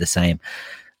has said the same.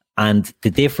 And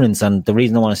the difference, and the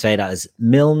reason I want to say that is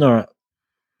Milner,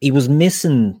 he was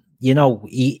missing...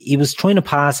 he was trying to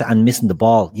pass it and missing the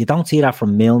ball. You don't see that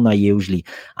from Milner usually.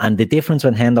 And the difference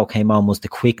when Hendo came on was the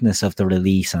quickness of the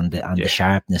release and the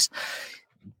sharpness.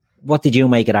 What did you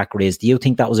make of that, Grizz? Do you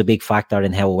think that was a big factor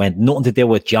in how it went? Nothing to do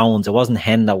with Jones. It wasn't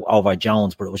Hendo over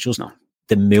Jones, but it was just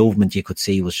the movement you could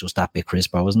see was just that bit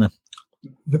crisper, wasn't it?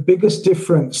 The biggest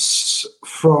difference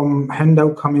from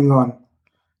Hendo coming on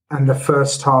and the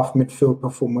first half midfield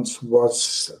performance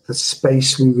was the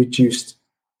space we reduced.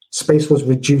 Space was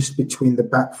reduced between the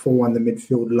back four and the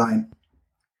midfield line.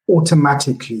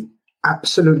 Automatically,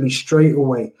 absolutely straight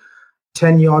away.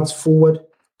 10 yards forward,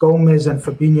 Gomez and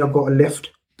Fabinho got a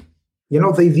lift.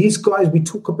 These guys, we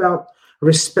talk about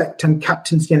respect and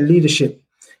captaincy and leadership.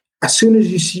 As soon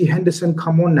as you see Henderson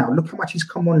come on now, look how much he's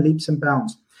come on leaps and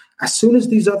bounds. As soon as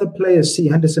these other players see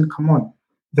Henderson come on,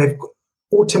 they've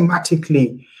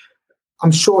automatically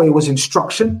I'm sure it was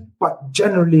instruction, but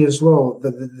generally as well,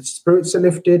 the spirits are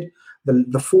lifted,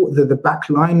 the back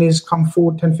line is come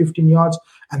forward 10, 15 yards,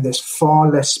 and there's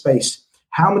far less space.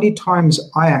 How many times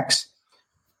Ajax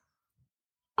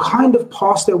kind of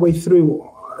passed their way through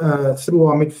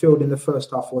our midfield in the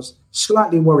first half was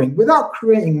slightly worrying. Without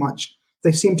creating much,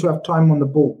 they seem to have time on the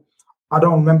ball. I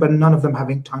don't remember none of them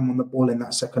having time on the ball in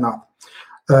that second half.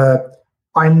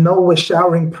 I know we're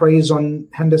showering praise on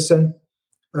Henderson,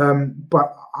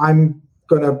 but I'm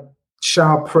going to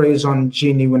shower praise on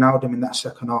Gini Wijnaldum in that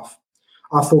second half.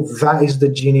 I thought that is the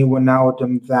Gini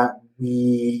Wijnaldum that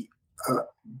we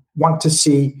want to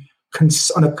see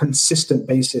on a consistent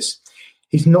basis.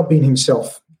 He's not been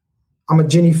himself. I'm a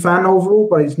Gini fan overall,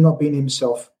 but he's not been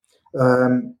himself,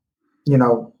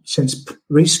 since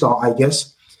restart, I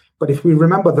guess. But if we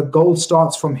remember, the goal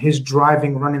starts from his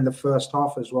driving run in the first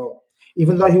half as well.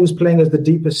 Even though he was playing as the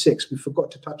deeper six, we forgot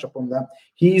to touch upon that.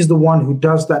 He's the one who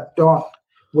does that dart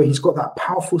where he's got that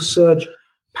powerful surge,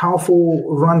 powerful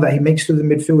run that he makes through the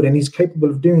midfield, and he's capable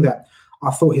of doing that.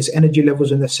 I thought his energy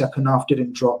levels in the second half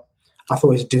didn't drop. I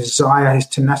thought his desire, his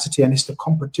tenacity, and it's the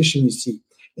competition you see.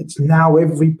 It's now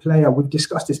every player, we've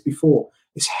discussed this before,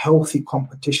 it's healthy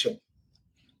competition.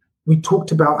 We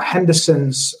talked about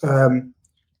Henderson's,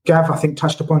 Gav, I think,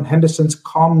 touched upon Henderson's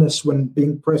calmness when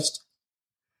being pressed.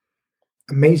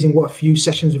 Amazing what a few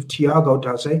sessions with Thiago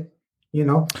does, eh?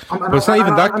 But it's not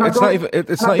even that.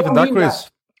 It's not even that,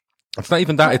 Chris. It's not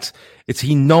even that. It's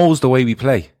he knows the way we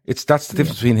play. That's the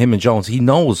difference between him and Jones. He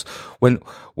knows when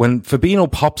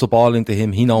Fabinho pops a ball into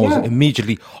him, he knows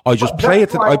immediately. I play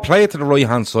it to the right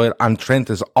hand side, and Trent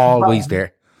is always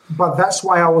there. But that's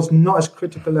why I was not as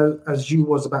critical as you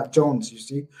was about Jones, you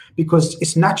see, because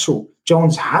it's natural.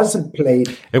 Jones hasn't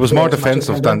played. It was more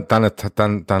defensive than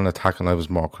attacking. I was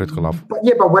more critical of. But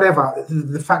whatever.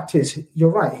 The fact is,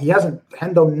 you're right. He hasn't.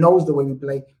 Hendo knows the way we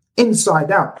play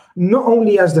inside out. Not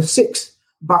only as the 6,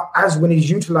 but as when he's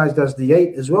utilised as the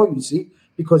 8 as well. You see,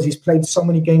 because he's played so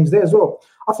many games there as well.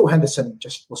 I thought Henderson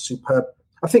just was superb.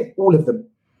 I think all of them.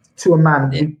 To a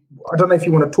man, I don't know if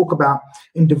you want to talk about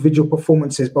individual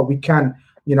performances, but we can,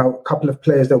 a couple of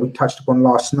players that we touched upon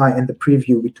last night in the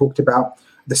preview. We talked about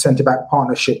the centre-back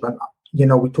partnership, and,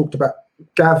 we talked about,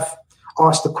 Gav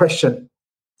asked the question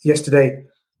yesterday,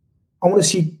 I want to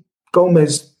see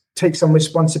Gomez take some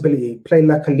responsibility, play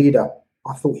like a leader.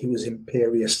 I thought he was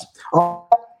imperious.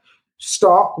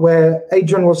 Start where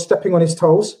Adrian was stepping on his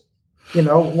toes,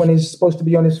 when he's supposed to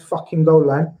be on his fucking goal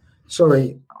line.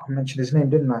 Sorry, I mentioned his name,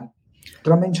 didn't I?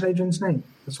 Did I mention Adrian's name?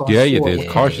 Yeah, you did.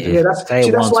 Of course you did. Yeah,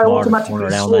 that's why I automatically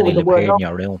saw the word.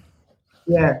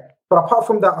 Yeah, but apart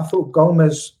from that, I thought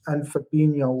Gomez and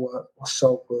Fabinho were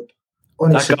so good.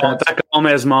 Honestly, that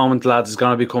Gomez moment, lads, is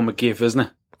going to become a gif, isn't it?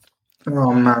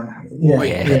 Oh man, yeah.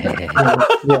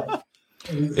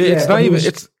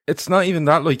 It's not even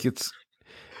that. Like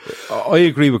I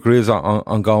agree with Grizz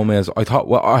on Gomez.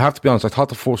 I have to be honest. I thought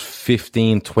the first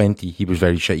 15, 20, he was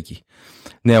very shaky.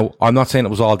 Now, I'm not saying it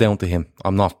was all down to him.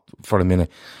 I'm not for a minute.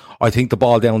 I think the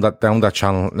ball down that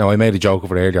channel. Now, I made a joke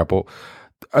of it earlier, but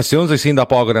as soon as I seen that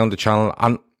ball go down the channel,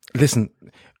 and listen,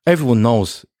 everyone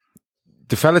knows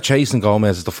the fella chasing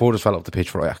Gomez is the furthest fella up the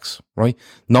pitch for Ajax, right?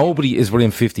 Nobody is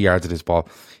within 50 yards of this ball.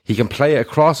 He can play it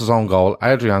across his own goal.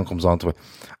 Adrian comes onto it,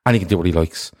 and he can do what he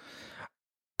likes.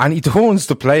 And he turns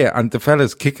to play it, and the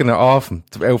fella's kicking it off him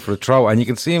out for a throw, and you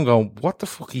can see him going, "What the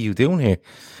fuck are you doing here?"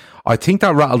 I think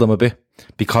that rattled him a bit.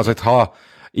 Because I thought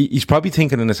he's probably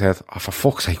thinking in his head, "Oh, for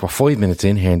fuck's sake, we're 5 minutes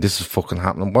in here and this is fucking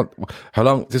happening. How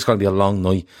long? This is going to be a long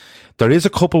night." There is a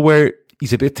couple where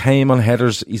he's a bit tame on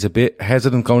headers. He's a bit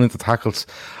hesitant going into tackles,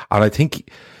 and I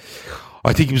think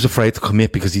he was afraid to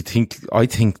commit because I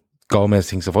think Gomez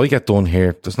thinks if I get done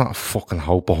here, there's not a fucking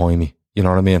hope behind me. You know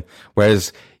what I mean?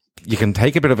 Whereas you can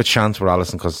take a bit of a chance with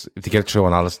Alisson because if you get through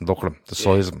on Alisson, look at him, the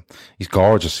size of him, he's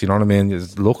gorgeous. You know what I mean?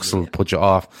 His looks will put you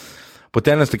off. But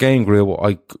then as the game grew,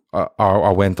 I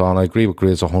went on. I agree with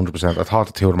Grizz 100%. I thought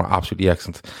the two of them are absolutely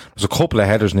excellent. There's a couple of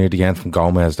headers near the end from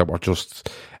Gomez that were just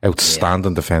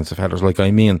outstanding defensive headers. Like,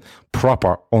 I mean,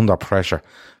 proper under pressure.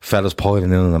 Fellas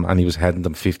piling in on them, and he was heading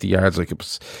them 50 yards. Like, it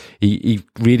was, he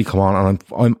really come on, and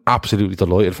I'm absolutely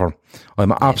delighted for him.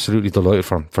 I'm absolutely delighted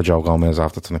for Joe Gomez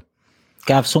after tonight.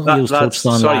 Gav, something you touched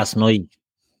on last night.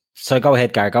 So go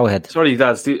ahead, Gar. Go ahead. Sorry,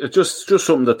 that's just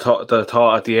something that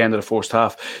thought at the end of the first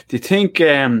half. Do you think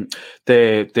the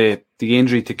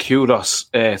injury to Kudos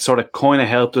sort of kind of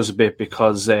helped us a bit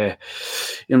because in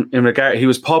regard, he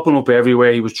was popping up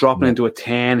everywhere. He was dropping into a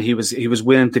 10. He was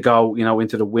willing to go,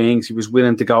 into the wings. He was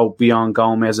willing to go beyond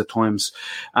Gomez at times.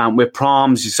 With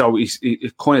Proms, so he's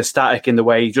kind of static in the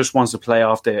way. He just wants to play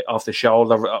off the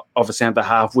shoulder of a centre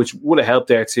half, which would have helped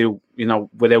there too,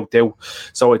 without doubt.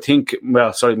 So I think,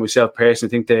 myself personally,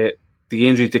 I think the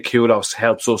injury to Kudos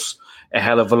helps us a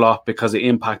hell of a lot because it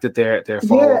impacted their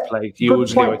forward play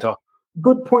hugely, I thought.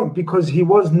 Good point, because he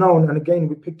was known, and again,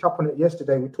 we picked up on it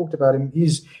yesterday. We talked about him.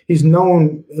 He's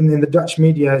known in the Dutch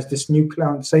media as this new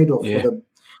Clarence Seedorf for them.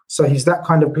 So he's that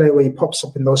kind of player where he pops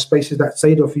up in those spaces that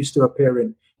Seedorf used to appear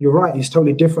in. You're right. He's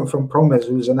totally different from Promes,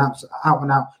 who's an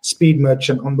out-and-out speed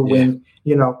merchant on the wing.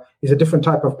 He's a different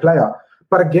type of player.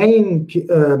 But again,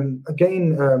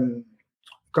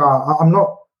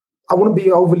 I wouldn't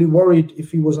be overly worried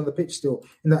if he was on the pitch still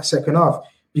in that second half,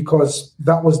 because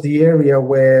that was the area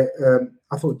where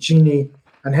I thought Gini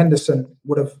and Henderson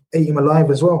would have ate him alive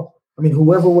as well. I mean,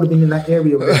 whoever would have been in that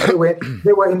area,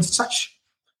 they were in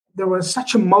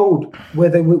such a mode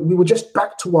where we were just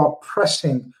back to our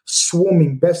pressing,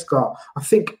 swarming Beskar. I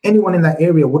think anyone in that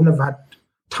area wouldn't have had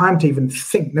time to even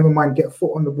think, never mind get a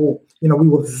foot on the ball. We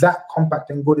were that compact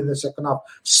and good in the second half,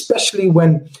 especially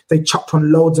when they chucked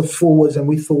on loads of forwards and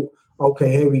we thought,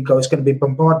 okay, here we go, it's going to be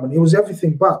bombardment. It was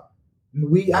everything but.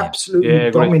 We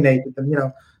absolutely dominated them,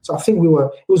 So I think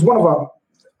it was one of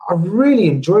I really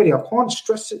enjoyed it. I can't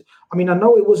stress it. I mean, I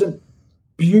know it wasn't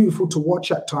beautiful to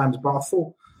watch at times, but I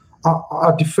thought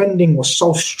our defending was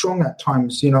so strong at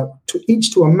times,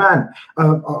 to a man.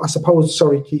 I suppose,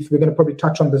 sorry, Keith, we're going to probably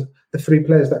touch on the three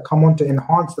players that come on to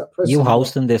enhance that press. You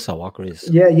hosting this or what, Chris?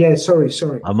 Yeah, sorry.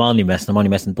 I'm only messing.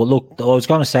 But look, I was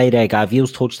going to say there, Gav, you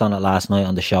touched on it last night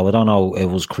on the show. I don't know if it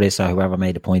was Chris or whoever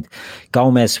made the point.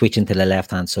 Gomez switching to the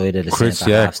left-hand side of the centre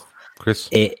half. Chris.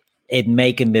 It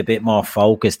make him a bit more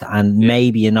focused, and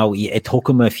maybe, it took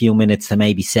him a few minutes to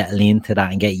maybe settle into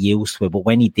that and get used to it. But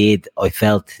when he did, I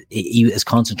felt his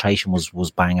concentration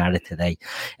was bang at it today.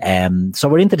 So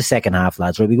we're into the second half,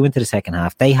 lads, right? We go into the second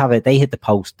half. They hit the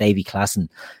post. Davy Klassen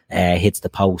hits the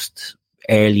post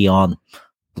early on.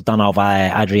 I don't know if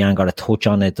Adrian got a touch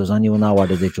on it. Does anyone know, or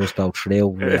did they just go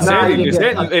through?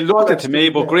 It looked to me,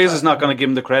 but Grizz is not going to give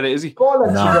him the credit, is he?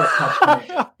 No.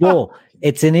 Well,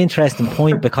 it's an interesting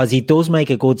point because he does make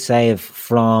a good save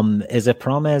from, is it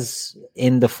Promes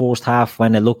in the first half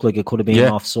when it looked like it could have been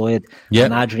offside? Yeah.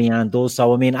 And Adrian does.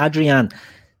 So, I mean, Adrian,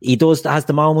 has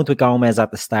the moment with Gomez at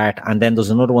the start, and then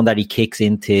there's another one that he kicks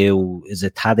into, is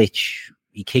it Tadic?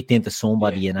 He kicked into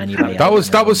somebody in any way. That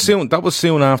was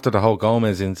soon after the whole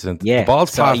Gomez incident. Yeah. The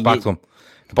ball's passed back to him.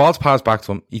 The ball's passed back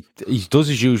to him. He does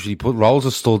as usual. He rolls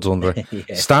his studs under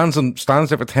it. Stands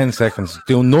there for 10 seconds,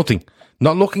 doing nothing.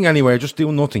 Not looking anywhere, just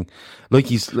doing nothing.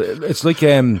 It's like,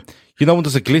 when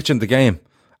there's a glitch in the game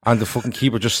and the fucking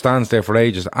keeper just stands there for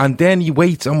ages. And then he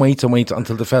waits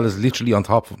until the fella's literally on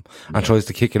top of him and tries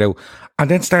to kick it out. And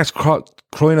then starts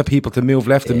crying at people to move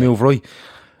left and move right.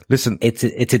 Listen, it's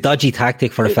a dodgy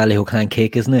tactic for a fella who can't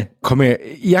kick, isn't it? Come here,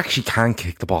 he actually can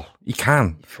kick the ball. He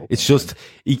can. It's just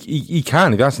he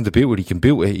can. If you ask him to boot it, he can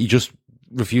boot it. He just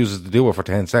refuses to do it for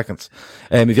 10 seconds.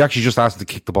 If you actually just ask him to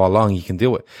kick the ball long, he can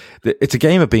do it. It's a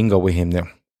game of bingo with him now,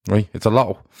 right? It's a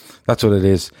lotto. That's what it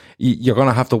is. You're going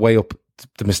to have to weigh up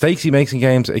the mistakes he makes in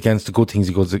games against the good things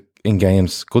he does in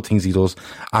games, good things he does,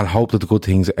 and hope that the good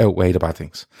things outweigh the bad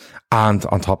things. And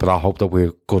on top of that, hope that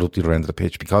we're good up the other end of the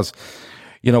pitch, because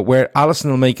where Alisson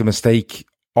will make a mistake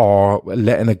or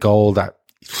letting a goal that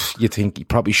you think he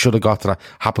probably should have got to, that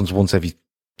happens once every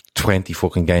 20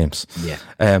 fucking games.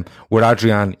 Yeah. With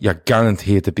Adrian, you're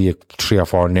guaranteed to be 3 or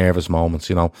 4 nervous moments,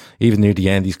 Even near the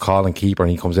end, he's calling keeper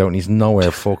and he comes out and he's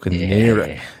nowhere fucking near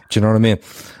it. Do you know what I mean?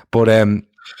 But,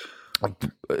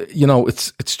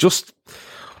 it's just,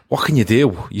 what can you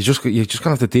do? You just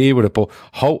gonna have to deal with it. But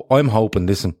I'm hoping,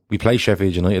 listen, we play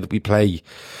Sheffield United, we play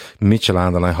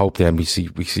Midtjylland, and I hope then we see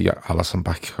Alisson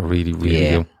back. I really, really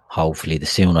do. Hopefully the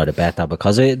sooner the better,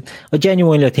 because I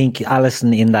genuinely think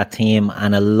Alisson in that team,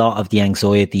 and a lot of the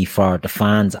anxiety for the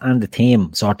fans and the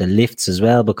team sort of lifts as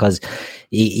well, because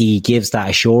he gives that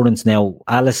assurance. Now,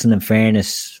 Alisson, in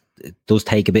fairness, does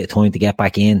take a bit of time to get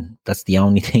back in. That's the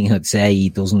only thing I'd say. He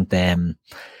doesn't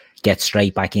get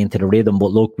straight back into the rhythm.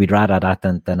 But look, we'd rather that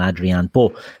than Adrian.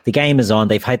 But the game is on.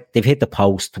 They've hit the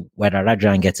post. Whether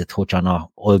Adrian gets a touch or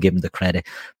not, I'll give him the credit.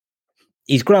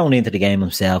 He's grown into the game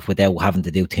himself without having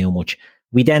to do too much.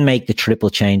 We then make the triple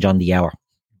change on the hour.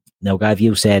 Now, Gav,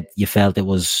 you said you felt it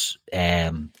was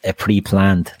a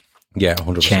pre-planned Yeah,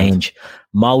 100%. change.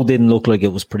 Mo didn't look like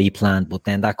it was pre-planned, but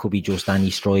then that could be just any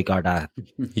striker that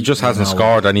he just hasn't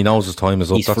scored and he knows his time is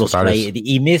up. He's That's frustrated. What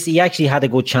that is. He actually had a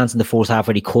good chance in the first half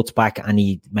where he cuts back and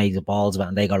he made the balls of it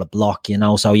and they got a block,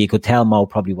 so you could tell Mo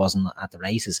probably wasn't at the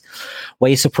races. Were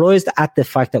you surprised at the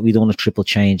fact that we done a triple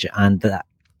change and that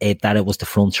it was the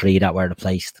front three that were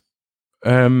replaced?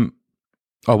 I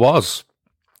was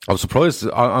surprised.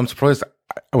 I'm surprised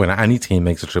when any team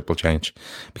makes a triple change,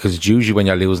 because it's usually when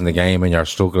you're losing the game and you're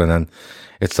struggling and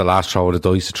it's the last throw of the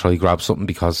dice to try grab something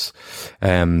because,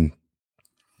 listen,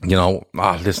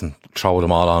 throw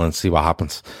them all on and see what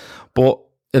happens. But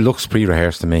it looks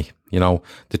pre-rehearsed to me. The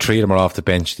three of them are off the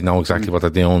bench. They know exactly what they're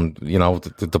doing.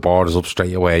 The board is up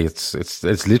straight away. It's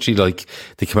literally like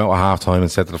they came out at half time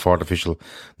and said to the fourth official,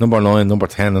 number 9, number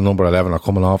 10 and number 11 are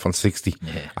coming off on 60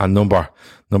 and number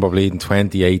bleeding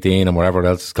 20, 18 and whatever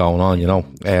else is going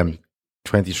on,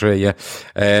 23, yeah.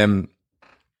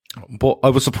 But I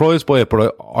was surprised by it,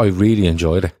 but I really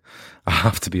enjoyed it. I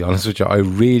have to be honest with you. I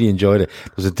really enjoyed it.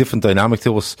 There was a different dynamic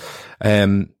to us.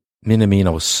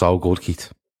 Minamino was so good,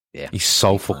 Keith. Yeah. He's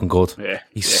so fucking good. Yeah.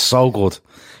 He's so good.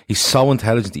 He's so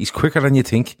intelligent. He's quicker than you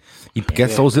think. He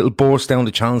gets those little bursts down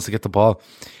the channels to get the ball.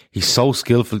 He's so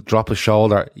skillful. Drop his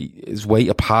shoulder. His weight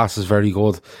of pass is very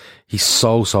good. He's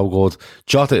so good.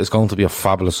 Jota is going to be a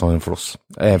fabulous sign for us.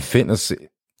 Fitness,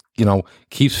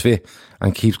 keeps fit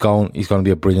and keeps going. He's going to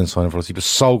be a brilliant sign for us. He was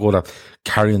so good at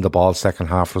carrying the ball second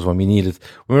half for us when we needed.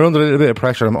 We were under a little bit of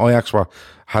pressure. And Ajax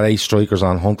had 8 strikers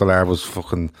on. Huntelaar was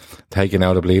fucking taking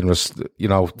out the bleeding.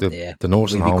 The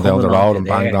nursing home down the road and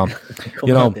banged on.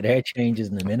 Their changes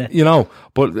in a minute.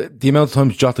 But the amount of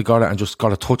times Jota got it and just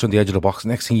got a touch on the edge of the box.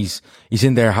 Next thing he's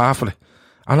in there half of it.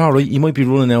 And all right, he might be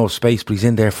running out of space, but he's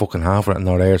in there fucking half of it and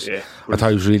not theirs. Yeah, I thought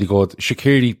he was really good.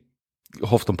 Shaqiri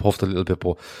huffed and puffed a little bit,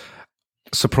 but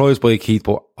surprised by Keith,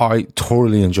 but I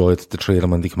thoroughly enjoyed the three of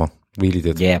them when they come on. Really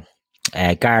did. Yeah.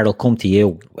 Gareth, I'll come to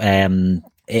you.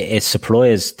 It's a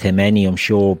surprise to many, I'm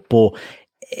sure, but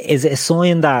is it a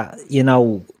sign that,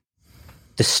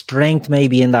 the strength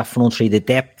maybe in that front three, the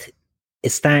depth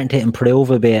is starting to improve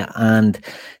a bit, and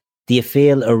do you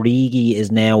feel Origi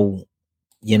is now,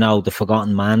 the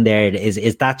forgotten man there?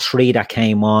 Is that three that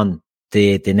came on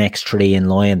the next three in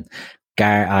line?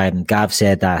 Gav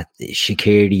said that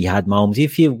Shaqiri had moments. A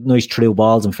few nice true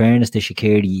balls, in fairness to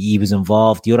Shaqiri, he was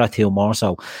involved. The other two more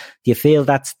so. Do you feel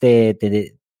that's the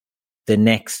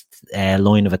next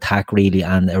line of attack really,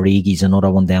 and Origi's another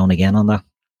one down again on that?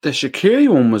 The Shaqiri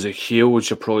one was a huge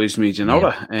surprise to me,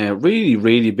 that? Really,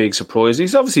 really big surprise.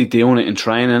 He's obviously doing it in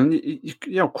training.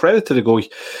 Credit to the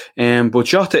guy. But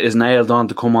Jota is nailed on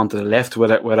to come onto the left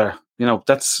with it.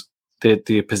 That's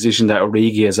the position that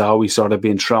Origi has always sort of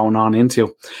been thrown on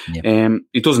into. Yeah.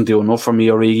 He doesn't do enough for me,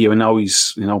 Origi. I know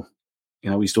he's,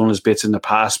 he's done his bits in the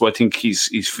past, but I think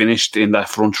he's finished in that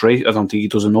front three. I don't think he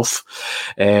does enough.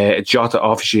 Jota,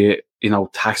 obviously,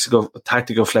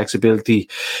 tactical flexibility.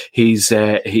 He's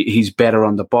better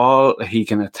on the ball. He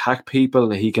can attack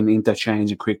people. He can interchange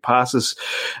and quick passes.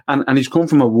 And he's come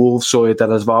from a Wolves side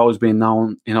that has always been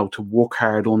known, to work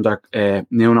hard under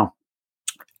Nuno.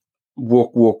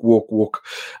 Work.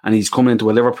 And he's coming into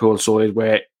a Liverpool side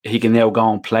where he can now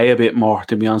go and play a bit more,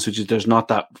 to be honest with you. There's not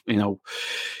that,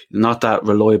 not that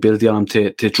reliability on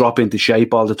him to drop into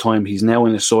shape all the time. He's now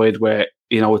in a side where,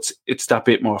 it's that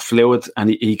bit more fluid, and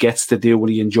he gets to do what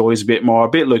he enjoys a bit more, a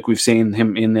bit like we've seen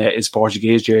him in his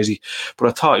Portuguese jersey. But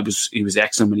I thought he was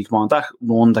excellent when he came on. That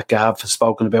run that Gav has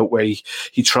spoken about where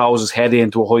he throws his head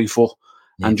into a high foot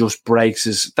and just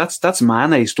breaks that's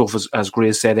Mane stuff, as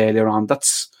Grace said earlier on.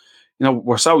 That's,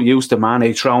 we're so used to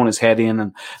Mane throwing his head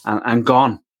in and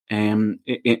gone in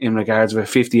regards of a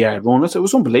 50-yard run. It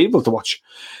was unbelievable to watch.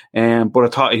 But I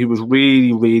thought he was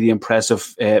really, really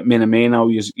impressive.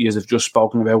 Minamino, you have just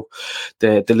spoken about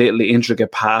the little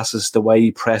intricate passes, the way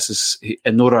he presses.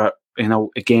 Another,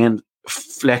 again,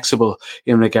 flexible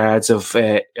in regards of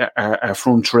our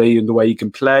front three and the way he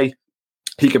can play.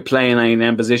 He can play in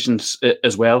A&M positions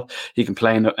as well. He can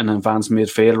play in an advanced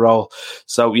midfield role.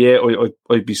 So yeah,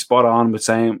 I'd be spot on with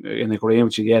saying, and agreeing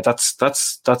with you. Yeah, that's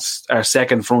our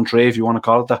second front three, if you want to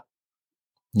call it that.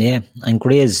 Yeah, and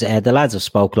Grizz, the lads have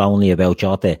spoke lonely about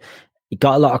Jota. He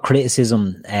got a lot of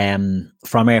criticism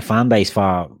from our fan base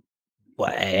and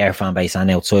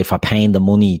outside for paying the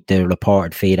money, the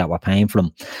reported fee that we're paying for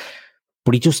him.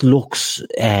 But he just looks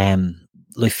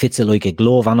fits it like a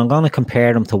glove. And I'm going to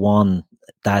compare him to one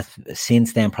that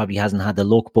since then probably hasn't had the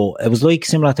look, but it was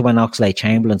similar to when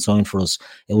Oxlade-Chamberlain signed for us.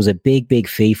 It was a big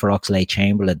fee for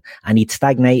Oxlade-Chamberlain, and he'd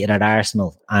stagnated at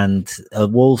Arsenal, and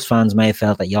Wolves fans may have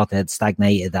felt that Jota had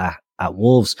stagnated at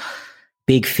Wolves.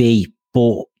 Big fee,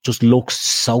 but just looks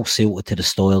so suited to the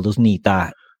style, doesn't he?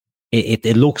 That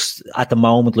it looks at the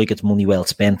moment like it's money well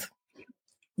spent.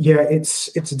 Yeah, it's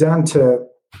down to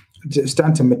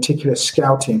meticulous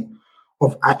scouting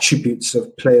of attributes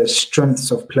of players,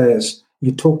 strengths of players.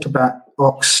 You talked about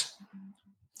Ox,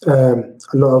 a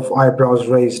lot of eyebrows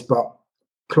raised, but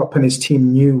Klopp and his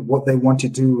team knew what they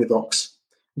wanted to do with Ox.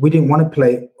 We didn't want to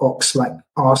play Ox like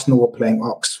Arsenal were playing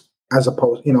Ox, as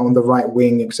opposed, on the right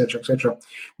wing, etc., etc.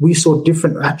 We saw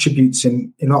different attributes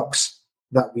in Ox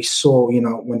that we saw,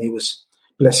 when he was,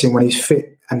 bless him, when he's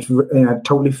fit and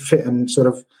totally fit and sort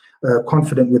of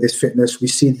confident with his fitness. We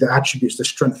see the attributes, the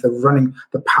strength, the running,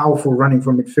 the powerful running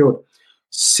from midfield.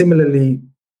 Similarly,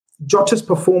 Jota's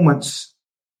performance,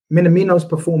 Minamino's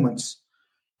performance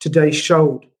today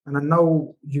showed, and I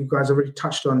know you guys already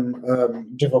touched on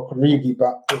Divock Origi,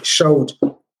 but it showed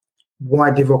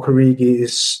why Divock Origi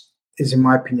is, in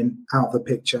my opinion, out of the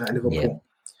picture at Liverpool.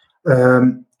 Yeah.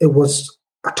 It was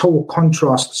a total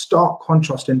contrast, stark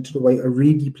contrast into the way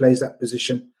Origi plays that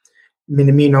position,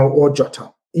 Minamino or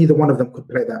Jota. Either one of them could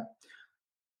play that.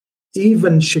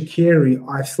 Even Shaqiri,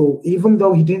 I thought, even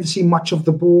though he didn't see much of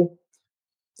the ball,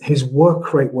 his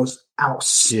work rate was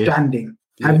outstanding.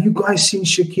 Yeah. Have you guys seen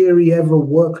Shaqiri ever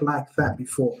work like that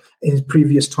before in his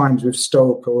previous times with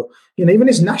Stoke or even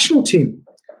his national team?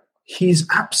 He's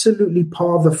absolutely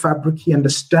part of the fabric. He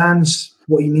understands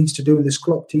what he needs to do in this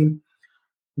Klopp team.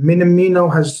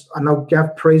 Minamino I know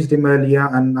Gav praised him earlier,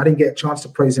 and I didn't get a chance to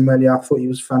praise him earlier. I thought he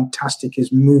was fantastic.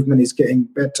 His movement is getting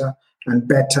better and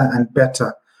better and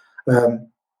better. And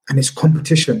it's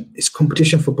competition. It's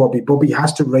competition for Bobby. Bobby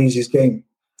has to raise his game.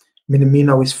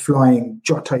 Minamino is flying.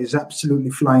 Jota is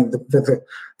absolutely flying. The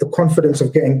confidence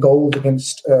of getting goals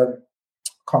against, can't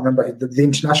remember, the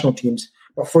international teams.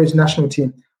 But for his national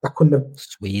team, I couldn't have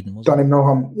Sweden done him no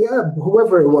harm. Yeah,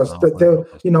 whoever it was.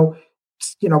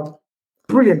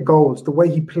 Brilliant goals. The way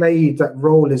he played that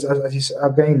role is, as you said,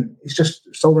 again, it's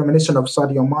just so reminiscent of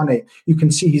Sadio Mane. You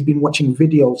can see he's been watching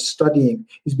videos, studying.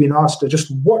 He's been asked to just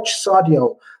watch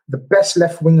Sadio, the best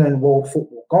left winger in world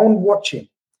football. Go and watch him.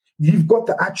 You've got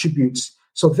the attributes.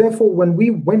 So therefore, when we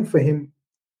went for him,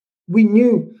 we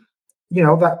knew,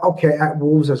 that, okay, at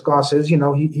Wolves, as Gar says,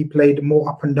 he played a more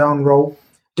up and down role,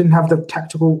 didn't have the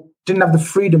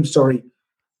freedom,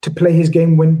 to play his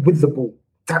game with the ball.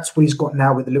 That's what he's got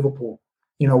now with Liverpool.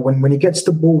 When he gets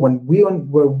the ball, when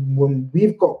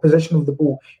we've got possession of the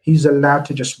ball, he's allowed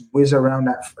to just whiz around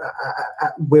at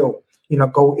will.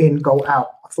 Go in, go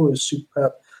out. I thought it was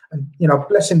superb. And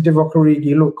bless him, Divock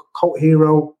Origi. Look, cult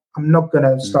hero. I'm not going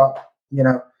to start,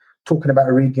 talking about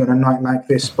Origi on a night like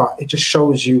this, but it just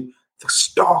shows you the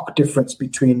stark difference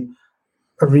between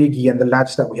Origi and the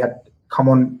lads that we had come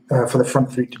on for the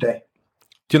front three today.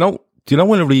 Do you know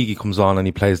when Origi comes on and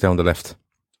he plays down the left?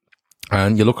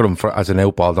 And you look at him as an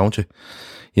out ball, don't you?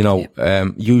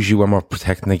 Usually when we're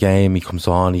protecting the game, he comes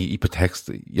on, he protects.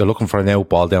 You're looking for an out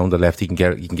ball down the left. He can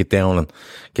get down and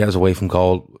get us away from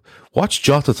goal. Watch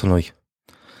Jota tonight,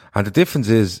 and the difference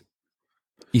is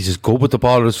he's as good with the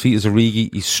ball at his feet as Origi.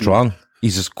 He's strong.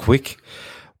 He's as quick,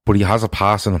 but he has a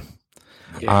pass in him.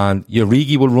 Yeah. And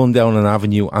Origi will run down an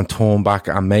avenue and turn back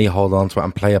and may hold on to it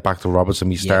and play it back to Robertson.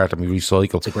 We start and we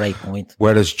recycle. It's a great point.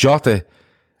 Whereas Jota,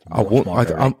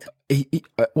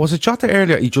 was it Jota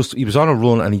earlier? He was on a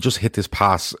run and he just hit this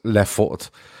pass left footed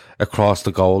across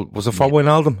the goal. Was it for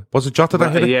Wijnaldum? Was it Jota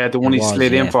that hit it? Yeah, the one he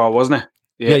slid in for, wasn't it?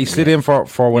 Yeah, he slid in for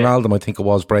Wijnaldum, I think it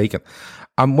was, breaking.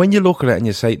 And when you look at it and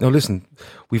you say, no, listen,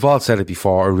 we've all said it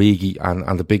before, Origi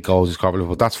and the big goals he's got,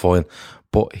 but that's fine.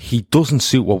 But he doesn't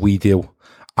suit what we do.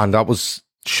 And that was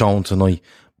shown tonight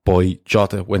by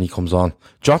Jota when he comes on.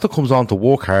 Jota comes on to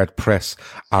work hard, press,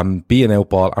 and be an out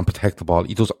ball and protect the ball.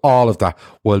 He does all of that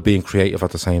while being creative at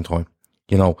the same time.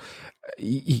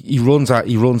 He runs at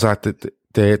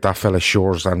that fella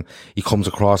Shores, and he comes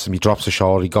across him, he drops a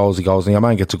shot, he goes, and your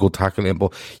man gets a good tackle in,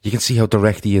 but you can see how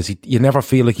direct he is. You never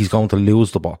feel like he's going to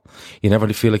lose the ball. You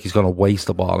never feel like he's going to waste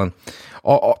the ball. And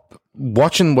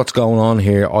watching what's going on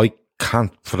here, I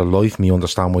can't for the life of me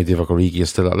understand why Divock Origi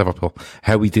is still at Liverpool.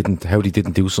 How he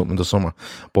didn't do something in the summer.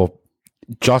 But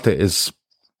Jota is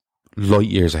light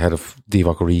years ahead of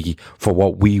Divock Origi for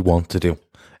what we want to do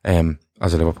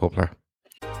as a Liverpool player.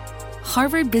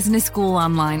 Harvard Business School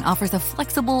Online offers a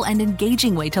flexible and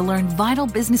engaging way to learn vital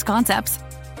business concepts.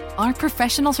 Our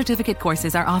professional certificate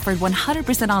courses are offered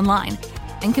 100% online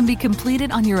and can be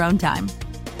completed on your own time.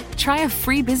 Try a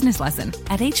free business lesson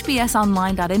at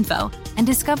hbsonline.info and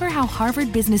discover how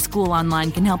Harvard Business School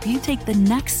Online can help you take the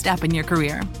next step in your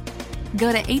career.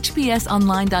 Go to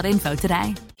hbsonline.info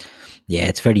today. Yeah,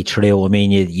 it's very true. I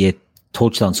mean, you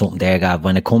touched on something there, Gav.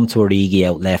 When it comes to Origi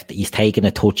out left, he's taking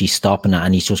a touch, he's stopping it,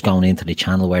 and he's just going into the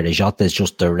channel, where the Jota is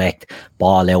just direct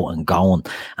ball out and going.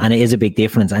 And it is a big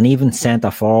difference. And even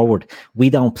centre forward, we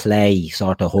don't play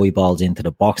sort of high balls into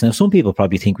the box. Now, some people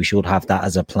probably think we should have that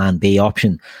as a plan B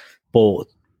option, but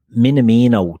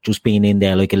Minamino just being in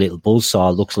there like a little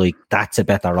buzzsaw looks like that's a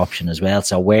better option as well.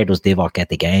 So where does Divock get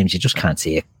the games? You just can't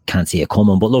see it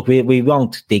coming. But look, we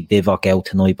won't dig Divock out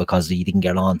tonight because he didn't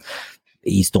get on.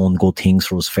 He's done good things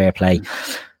for us, fair play.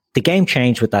 The game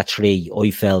changed with that 3,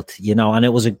 I felt, and I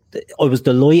was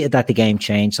delighted that the game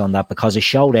changed on that, because it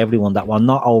showed everyone that we're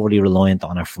not overly reliant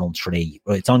on our front 3.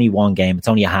 It's only one game. It's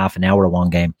only a half an hour of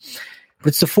one game. But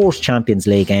it's the first Champions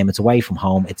League game. It's away from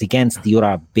home. It's against the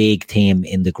other big team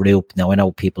in the group. Now, I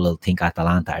know people will think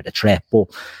Atalanta are the threat, but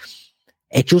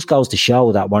it just goes to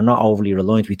show that we're not overly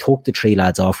reliant. We took the 3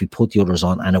 lads off, we put the others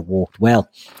on, and it worked well.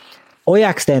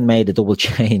 Ajax then made a double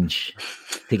change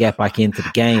to get back into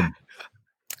the game.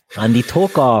 And he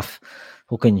took off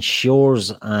fucking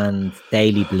Shores and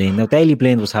Daley Blind. Now, Daley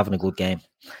Blind was having a good game,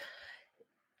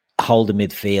 holding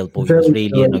midfield, but he was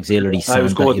really an auxiliary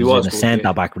centre. He was in a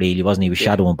centre-back, really, wasn't he? He was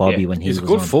shadowing Bobby when he was He's a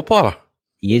good footballer.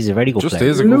 He is a very good player.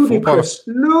 Is a good footballer.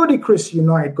 Ludicrous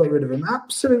United got rid of him.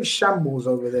 Absolute shambles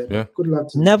over there. Yeah. Good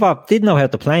lads. Never did know how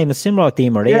to play him. It's similar to Di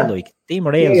Maria. Like Di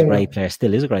Maria is a great player,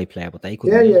 still is a great player, but they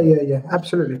couldn't. Yeah,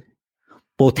 absolutely.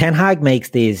 But Ten Hag makes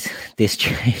this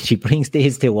change. He brings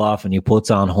these 2 off and he puts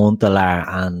on Huntelaar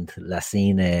and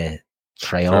Lassina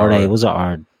Traore, was it,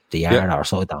 or Diarra or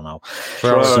so, I don't know.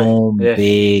 Some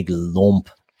big lump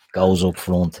goes up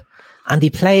front. And he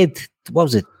played, what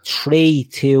was it,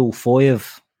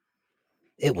 3-2-5.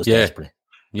 It was desperate.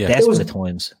 Yeah. Desperate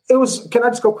times. It was. Can I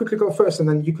just quickly go first and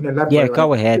then you can elaborate? Yeah,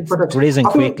 go ahead. Reason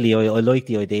quickly. I like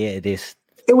the idea of this.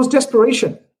 It was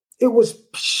desperation. It was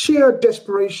sheer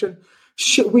desperation.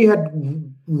 We had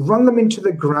run them into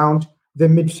the ground. The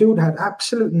midfield had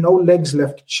absolute no legs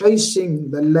left,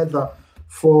 chasing the leather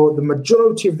for the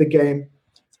majority of the game.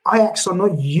 Ajax are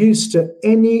not used to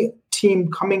any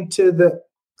team coming to the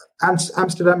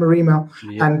Amsterdam Arena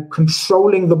and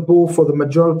controlling the ball for the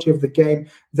majority of the game.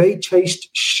 They chased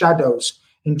shadows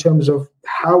in terms of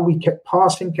how we kept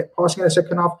passing in the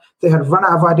second half. They had run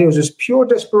out of ideas. It was pure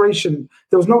desperation.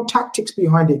 There was no tactics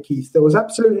behind it, Keith. There was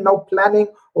absolutely no planning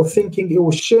or thinking. It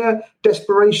was sheer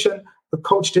desperation. The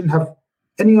coach didn't have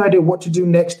any idea what to do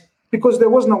next because there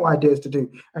was no ideas to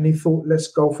do. And he thought, let's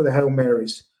go for the Hail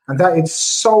Marys. And that is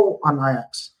so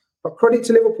un-Ajax. But credit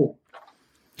to Liverpool.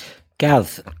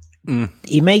 Gav,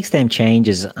 he makes them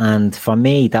changes, and for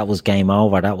me, that was game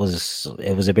over. It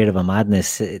was a bit of a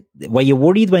madness. Were you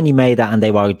worried when he made that and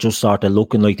they were just sort of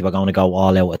looking like they were going to go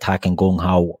all out attacking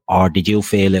gung-ho, or did you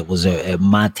feel it was a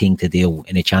mad thing to do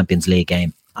in a Champions League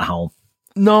game at home?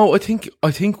 No, I think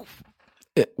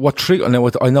what trigger. Now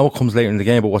I know it comes later in the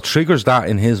game, but what triggers that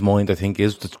in his mind, I think,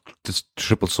 is the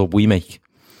triple sub we make.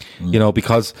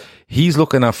 Because he's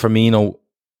looking at Firmino,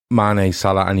 Mane,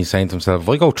 Salah, and he's saying to himself, if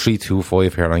I go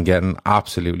 3-2-5 here, I'm getting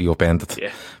absolutely upended.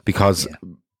 Yeah. Because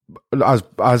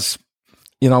as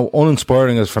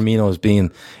uninspiring as Firmino has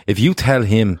been, if you tell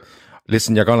him,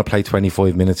 listen, you're going to play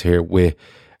 25 minutes here with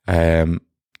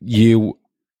you,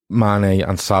 Mane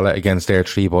and Salah against their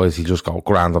 3 boys, he'll just go,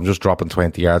 grand, I'm just dropping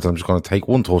 20 yards, I'm just going to take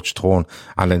one touch, turn,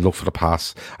 and then look for the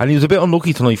pass. And he was a bit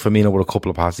unlucky tonight, Firmino, with a couple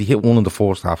of passes. He hit one in the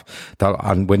first half,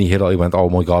 and when he hit it, I went, oh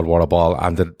my God, what a ball.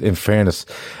 And in fairness,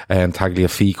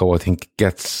 Tagliafico, I think,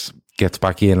 gets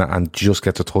back in and just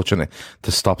gets a touch on it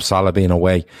to stop Salah being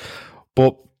away.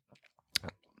 But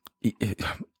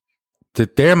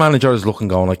their manager is looking,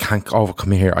 going, I can't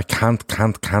overcome here. I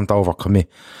can't overcome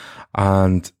it.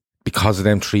 And because of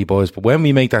them 3 boys. But when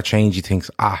we make that change, he thinks,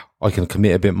 I can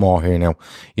commit a bit more here now.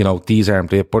 These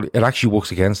aren't it. But it actually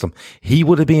works against him. He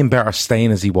would have been better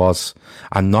staying as he was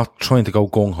and not trying to go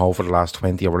gung-ho for the last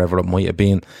 20 or whatever it might have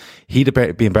been. He'd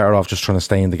have been better off just trying to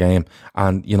stay in the game.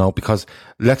 And, because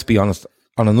let's be honest,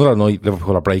 on another night,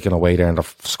 Liverpool are breaking away there and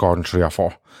they've scored in 3 or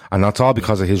 4. And that's all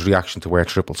because of his reaction to wear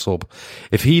triple sub.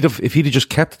 If he'd have just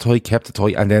kept it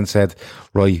tight and then said,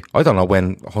 right, I don't know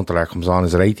when Huntelaar comes on.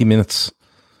 Is it 80 minutes?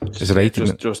 Is it 80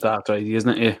 minutes? Just after 80, isn't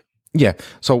it? Yeah. Yeah.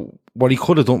 So what he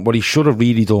could have done, what he should have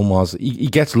really done was, he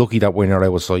gets lucky that when you're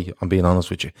outside, I'm being honest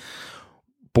with you.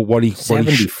 But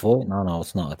 74? No,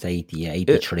 it's not. It's 80,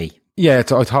 83. I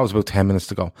thought it was about 10 minutes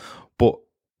to go. But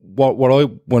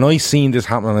when I seen this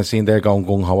happen and I seen they're going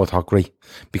gung ho, I thought great,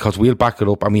 because we'll back it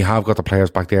up and we have got the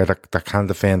players back there that can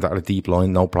defend at a deep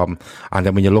line, no problem. And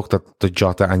then when you looked at the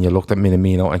Jota and you looked at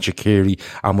Minamino and Shaqiri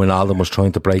and Wijnaldum was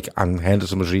trying to break and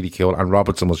Henderson was really cool and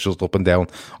Robertson was just up and down,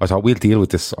 I thought we'll deal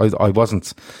with this. I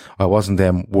wasn't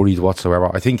worried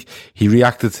whatsoever. I think he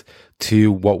reacted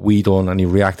to what we done and he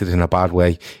reacted in a bad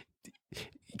way.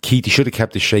 Keith, he should have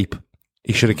kept his shape.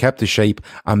 He should have kept his shape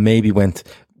and maybe went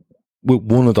with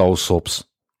one of those subs,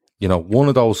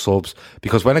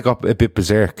 because when it got a bit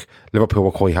berserk, Liverpool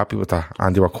were quite happy with that,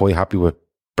 and they were quite happy with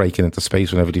breaking into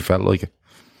space whenever they felt like it.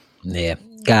 Yeah.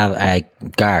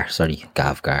 Gar.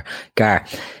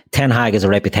 Ten Hag has a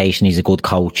reputation. He's a good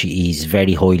coach. He's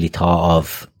very highly thought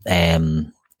of.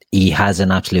 He has an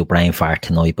absolute brain fart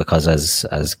tonight because,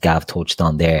 as Gav touched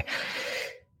on there,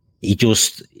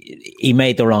 he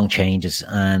made the wrong changes,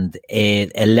 and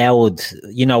it allowed,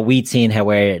 we'd seen how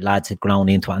where lads had grown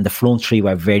into it, and the front three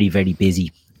were very, very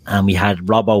busy. And we had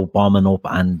Robbo bombing up,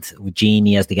 and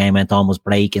Gini, as the game went on, was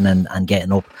breaking and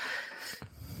getting up.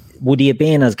 Would he have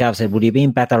been, as Gav said, would he have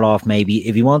been better off maybe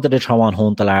if he wanted to throw on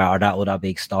Huntelaar or that other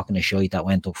big stock in the shite that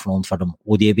went up front for them?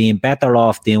 Would he have been better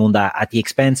off doing that at the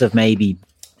expense of maybe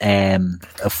a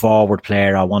forward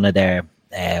player or one of their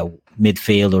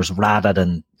midfielders rather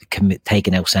than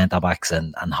taking out centre backs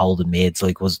and holding mids?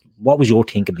 What was your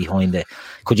thinking behind it?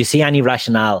 Could you see any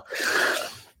rationale?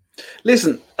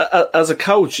 Listen, as a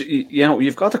coach,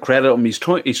 you've got to credit him. He's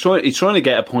trying to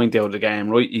get a point out of the game,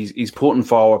 right? He's putting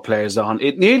forward players on.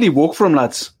 It nearly worked for him,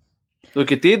 lads.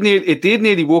 Look, it did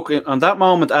nearly work. On that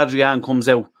moment, Adrian comes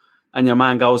out and your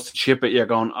man goes to chip it. You're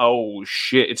going, oh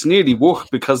shit! It's nearly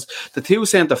worked because the two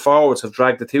centre forwards have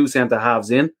dragged the two centre halves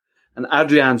in. And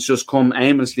Adrian's just come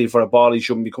aimlessly for a ball he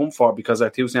shouldn't be come for because they're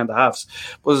two centre halves.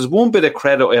 But there's one bit of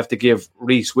credit I have to give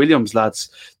Reece Williams, lads.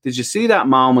 Did you see that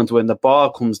moment when the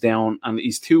ball comes down and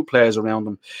he's two players around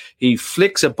him? He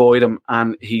flicks it by them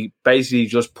and he basically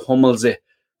just pummels it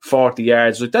 40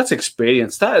 yards. That's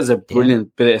experience. That is a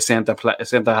brilliant bit of centre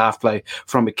half play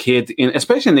from a kid,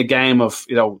 especially in the game of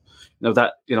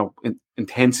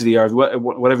intensity or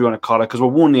whatever you want to call it. Because we're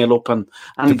 1-0 up and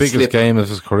the biggest game of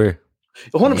his career.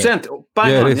 100%,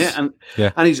 bang on,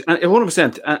 and he's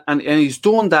 100%, and he's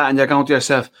done that, and you're going to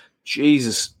yourself,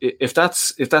 Jesus, if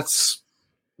that's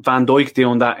Van Dijk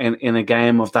doing that in a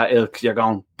game of that ilk, you're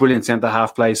going brilliant centre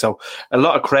half play. So a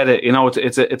lot of credit,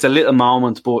 it's a little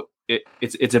moment, but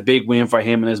it's a big win for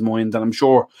him in his mind, and I'm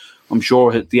sure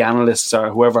the analysts or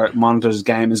whoever monitors his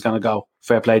game is going to go,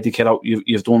 fair play to kid out.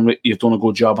 You've done a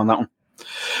good job on that one.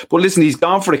 But listen, he's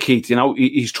gone for the Keith.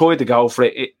 He's tried to go for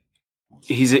it.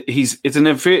 He's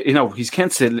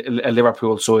against a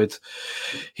Liverpool side.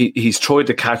 He's tried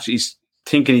to catch. He's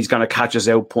thinking he's going to catch us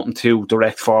out, putting two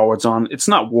direct forwards on. It's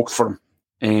not worked for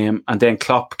him. And then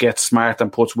Klopp gets smart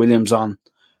and puts Williams on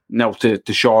to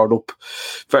shore it up.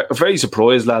 Very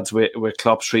surprised, lads, with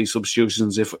Klopp's 3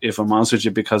 substitutions. If I'm honest with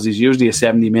you, because he's usually a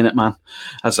 70-minute man,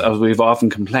 as we've often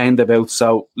complained about.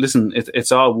 So listen,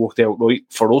 it's all worked out right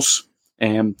for us.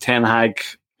 Ten Hag,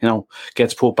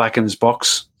 gets put back in his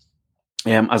box.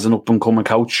 As an up-and-coming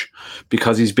coach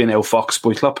because he's been outfoxed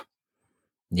by Klopp.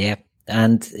 Yeah,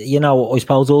 and, I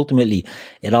suppose ultimately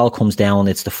it all comes down,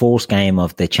 it's the first game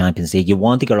of the Champions League. You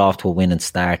want to get off to a winning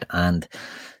start, and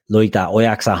like that,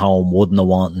 Ajax at home wouldn't have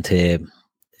wanted to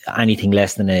anything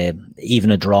less than even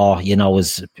a draw,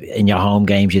 is in your home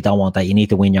games. You don't want that. You need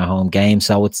to win your home game.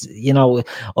 So it's,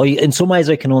 in some ways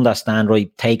I can understand,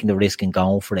 right, taking the risk and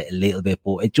going for it a little bit,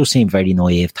 but it just seemed very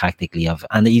naive tactically.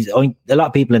 And a lot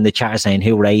of people in the chat are saying,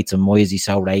 who rates him? Why is he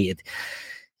so rated?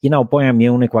 Bayern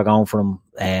Munich were going for him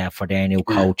for their new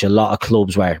coach. A lot of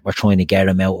clubs were trying to get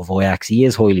him out of Ajax. He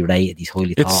is highly rated. He's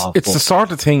highly thought of. It's the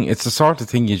sort of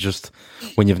thing you just,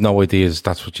 when you've no ideas,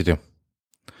 that's what you do.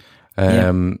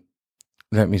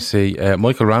 Let me see.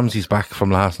 Michael Ramsey's back from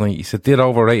last night. He said, did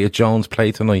overrated Jones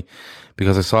play tonight?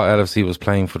 Because I saw LFC was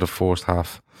playing for the first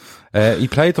half. He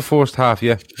played the first half,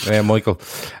 Michael.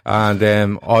 And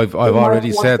I've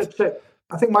already said.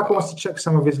 I think Michael wants to check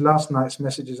some of his last night's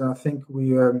messages, and I think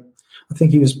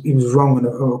he was wrong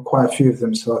on quite a few of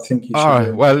them. So I think he should. All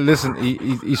right. Well, listen,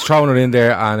 he's throwing it in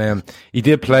there, and he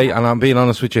did play. And I'm being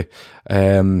honest with you.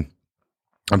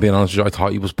 I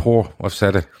thought he was poor. I've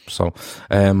said it. So,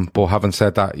 but having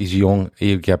said that, he's young.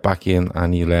 He'll get back in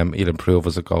and he'll improve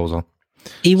as it goes on.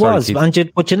 He was,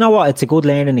 but you know what? It's a good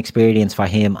learning experience for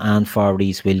him and for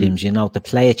Reece Williams. To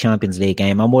play a Champions League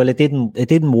game, and while it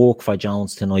didn't work for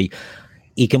Jones tonight,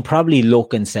 he can probably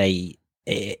look and say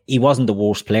he wasn't the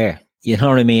worst player. You know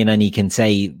what I mean? And he can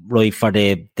say, right, for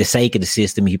the sake of the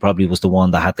system, he probably was the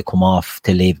one that had to come off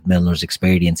to leave Milner's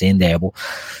experience in there. But,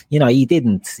 you know, he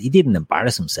didn't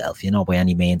embarrass himself, you know, by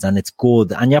any means. And it's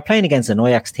good. And you're playing against an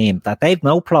Ajax team that they've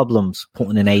no problems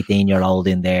putting an 18-year-old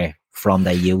in there from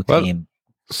their youth team.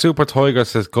 Super Tiger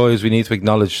says, guys, we need to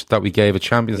acknowledge that we gave a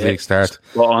Champions League start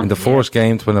in the first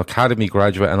game to an academy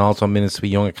graduate and also minutes to a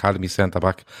young academy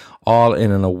centre-back, all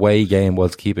in an away game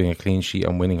whilst keeping a clean sheet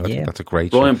and winning. I think that's a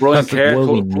great Brian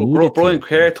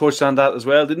Kerr touched on that as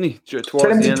well, didn't he? Towards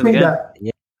the end of the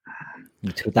game.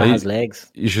 That has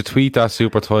legs. You should tweet that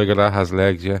Super Tiger. That has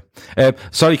legs, yeah.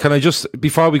 Sorry, can I just,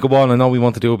 before we go on, I know we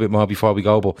want to do a bit more before we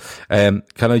go, but can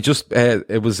I just, I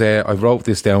wrote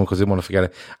this down because I didn't want to forget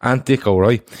it. Ant Dicko,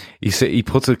 right? He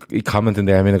puts a comment in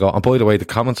there a minute ago. And by the way, the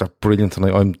comments are brilliant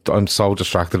tonight. I'm so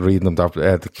distracted reading them.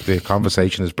 The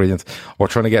conversation is brilliant. We're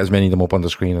trying to get as many of them up on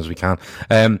the screen as we can.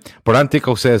 But Ant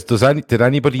Dicko says, did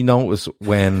anybody notice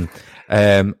when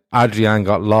Adrian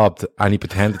got lobbed and he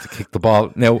pretended to kick the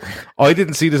ball? Now, I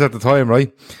didn't see this at the time,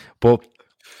 right? But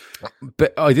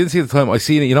I didn't see it at the time. I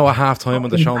seen it, you know, at half time when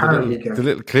they're showing the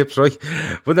little clips, right?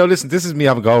 But now listen, this is me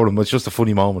having a go at him. It's just a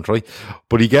funny moment, right?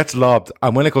 But he gets lobbed,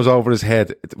 and when it goes over his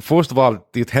head, first of all,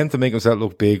 the attempt to make himself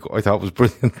look big, I thought was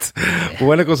brilliant. But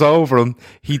when it goes over him,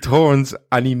 he turns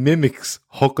and he mimics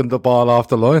hooking the ball off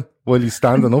the line while he's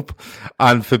standing up,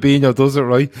 and Fabinho does it,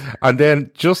 right? And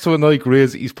then, just to annoy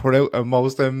Grizz, he's put out a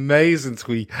most amazing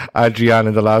tweet, Adrian,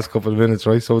 in the last couple of minutes,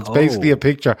 right? So it's basically a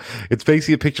picture. It's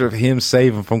basically a picture of him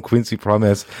saving from Quincy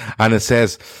Promes, and it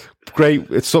says, great,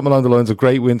 it's something along the lines of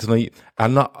great win tonight,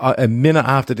 and not a minute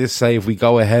after this save we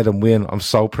go ahead and win. I'm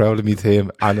so proud of me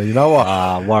team, and you know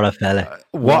what? What a fella!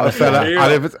 What a fella!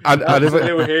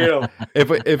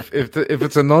 If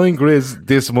it's annoying Grizz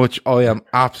this much, I am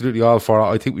absolutely all for it.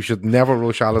 I think we should never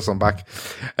rush Alisson back.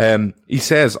 He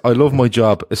says, "I love my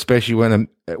job, especially when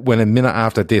a minute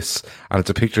after this, and it's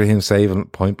a picture of him saving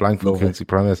point blank from Quincy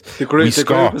Promes. The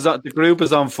group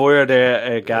is on fire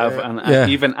there, Gav, and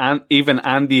even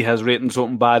Andy has written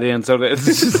something bad in. So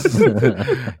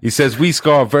that he says, we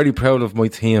score. Very proud of my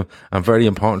team and very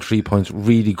important 3 points.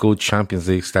 Really good Champions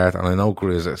League start, and I know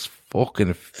Grizz is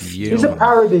fucking fuming. He's a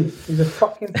parody. He's a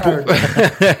fucking parody.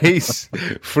 He's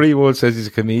Free World says he's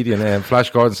a comedian. Flash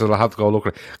Gordon says I'll have to go look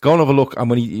at it. Go and have a look. And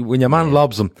when your man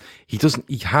lobs him, he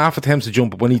half attempts to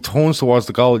jump, but when he turns towards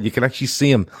the goal, you can actually see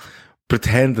him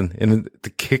pretending to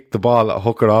kick the ball at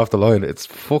hooker off the line. It's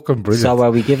fucking brilliant. So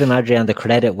are we giving Adrian the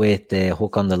credit with the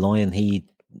hook on the line?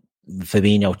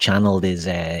 Fabinho channeled his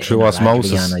through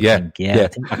osmosis. I think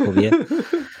that could be it.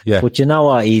 Yeah. But you know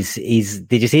what?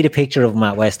 Did you see the picture of him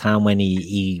at West Ham when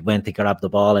he went to grab the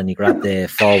ball and he grabbed the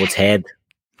forward's head?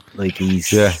 Like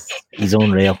he's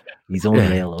unreal. He's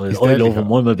unreal. I love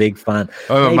him. I'm a big fan.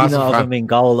 I'm a massive not fan. Him in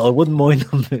goal. I wouldn't mind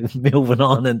him moving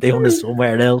on and doing it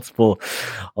somewhere else, but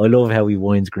I love how he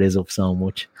winds Grizz up so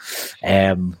much.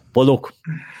 But look,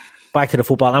 back to the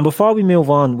football. And before we move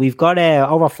on, we've got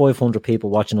over 500 people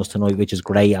watching us tonight, which is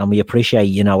great. And we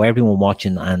appreciate, everyone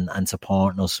watching and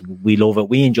supporting us. We love it.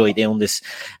 We enjoy doing this.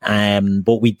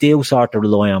 But we do sort of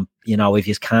rely on, if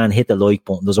you can hit the like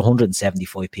button. There's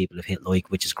 175 people who've hit like,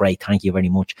 which is great. Thank you very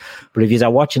much. But if you're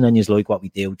watching and you like what we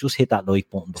do, just hit that like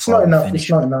button before we finish. It's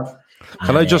not enough.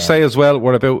 Can I just say as well,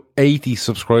 we're about 80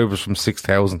 subscribers from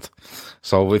 6,000.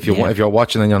 So if you're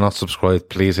watching and you're not subscribed,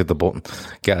 please hit the button,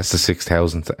 get us to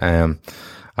 6,000, and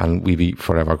we'll be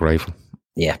forever grateful.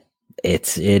 Yeah,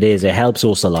 it helps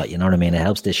us a lot. You know what I mean? It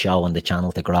helps the show and the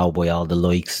channel to grow by all the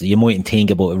likes. You mightn't think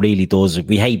it, but it really does.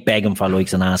 We hate begging for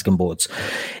likes and asking, but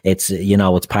it's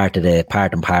part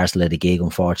and parcel of the gig,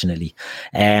 unfortunately.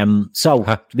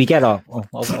 So we get off.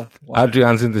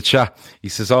 Adrian's in the chat. He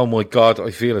says, "Oh my God,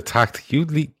 I feel attacked."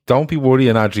 Don't be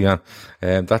worrying, Adrian.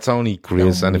 That's only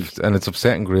Grizz, and it's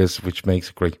upsetting Grizz, which makes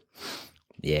it great.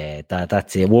 Yeah,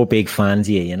 that's it. We're big fans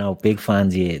of you, big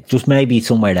fans of you. Just maybe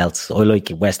somewhere else. I like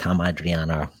West Ham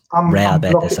Adrian or Real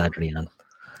Betis Adrian.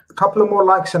 A couple of more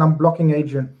likes and I'm blocking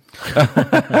Adrian.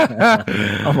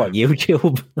 On what,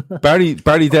 YouTube?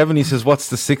 Barry Devon, he says, what's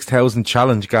the 6,000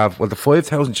 challenge, Gav? Well, the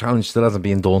 5,000 challenge still hasn't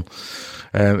been done.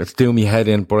 It's doing me head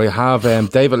in, but I have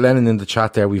David Lennon in the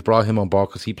chat there. We've brought him on board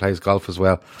because he plays golf as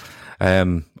well.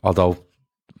 Although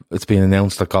it's been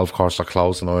announced that golf courses are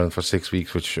closed in Ireland for 6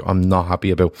 weeks, which I'm not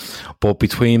happy about. But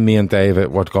between me and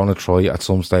David, we're going to try at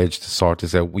some stage to sort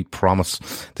this out. We promise.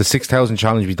 The 6,000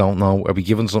 challenge, we don't know. Are we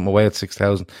giving something away at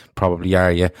 6,000? Probably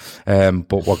are, yeah.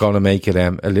 But we're going to make it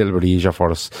a little bit easier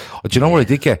for us. Do you know what I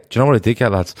did get?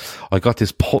 Lads? I got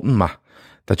this putting mat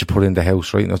that you put in the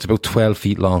house, right? Now it's about 12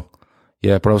 feet long.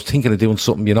 Yeah, but I was thinking of doing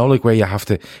something, you know, like where you have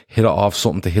to hit it off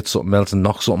something to hit something else and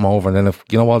knock something over, and then if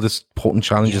you know all this putting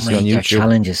challenges on YouTube.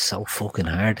 Challenge is so fucking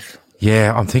hard.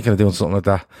 Yeah, I'm thinking of doing something like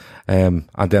that, and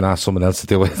then ask someone else to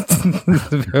do it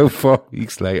about 4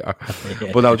 weeks later.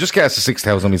 Yeah. But no, just get us to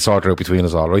 6,000. We sort it out between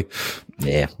us, all right?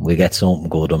 Yeah, we get something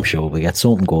good. I'm sure we get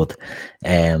something good.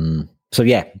 So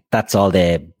yeah, that's all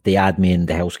the admin,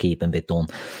 the housekeeping bit done.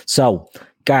 So,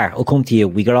 Gar, I'll come to you.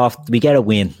 We get a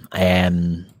win.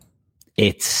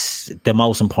 It's the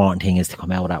most important thing is to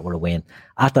come out of that with a win.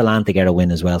 Atalanta get a win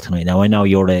as well tonight. Now, I know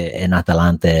you're an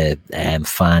Atalanta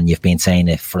fan. You've been saying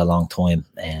it for a long time.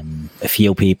 A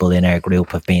few people in our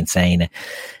group have been saying it.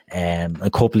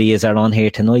 A couple of years are on here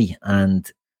tonight.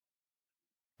 And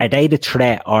are they the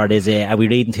threat, or are we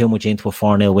reading too much into a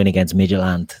 4-0 win against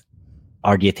Midtjylland?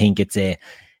 Or do you think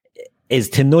is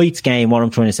tonight's game, what I'm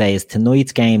trying to say, is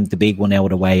tonight's game the big one out of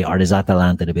the way, or is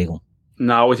Atalanta the big one?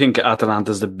 No, I think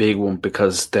Atalanta's the big one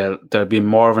because they'll be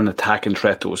more of an attacking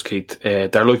threat to us, Keith.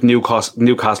 They're like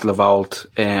Newcastle of old.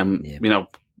 You know,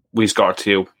 we scored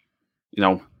 2. You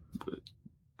know,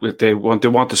 they want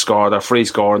to score. They're free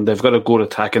scoring. They've got a good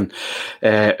attacking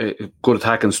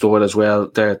style as well.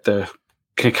 They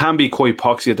can be quite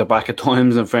poxy at the back at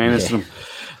times, in fairness to them.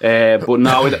 But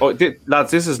no, lads,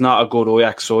 this is not a good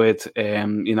Ajax side.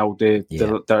 You know,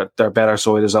 their better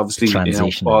side is obviously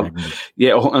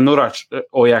another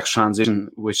Ajax transition,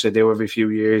 which they do every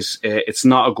few years. It's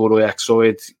not a good Ajax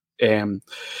side.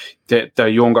 The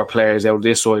younger players out of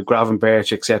this side,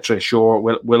 Gravenberch, etc. Sure,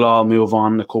 we'll all move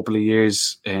on in a couple of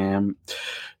years.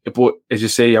 But as you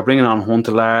say, you're bringing on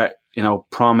Huntelaar. You know,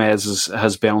 Promes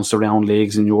has bounced around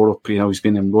leagues in Europe. You know, he's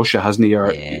been in Russia, hasn't he,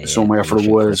 or somewhere for a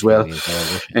while as well.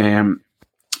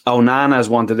 Onana's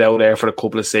wanted out there for a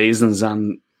couple of seasons,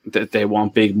 and they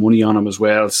want big money on him as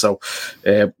well. So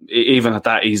even at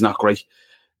that, he's not great.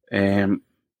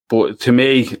 But to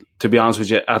me, to be honest with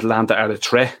you, Atalanta are the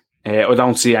threat. I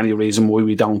don't see any reason why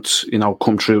we don't, you know,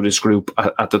 come through this group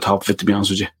at the top of it, to be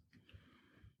honest with you.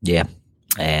 Yeah.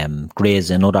 Gray's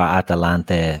another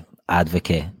Atalanta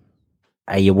advocate.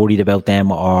 Are you worried about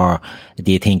them, or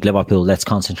do you think Liverpool, let's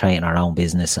concentrate on our own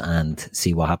business and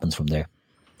see what happens from there?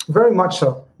 Very much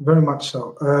so. Very much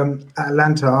so.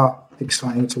 Atalanta are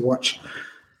exciting to watch.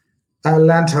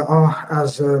 Atalanta are,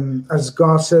 as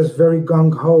Gar says, very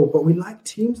gung-ho. But we like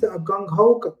teams that are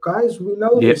gung-ho, guys. We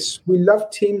know this. We love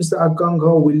teams that are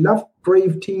gung-ho. We love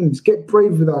brave teams. Get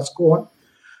brave with us. Go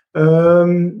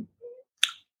on.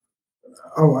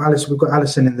 Alice, we've got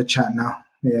Alison in the chat now.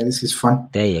 Yeah, this is fun.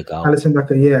 There you go. Alison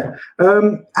Becker, yeah.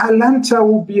 Atalanta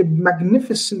will be a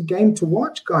magnificent game to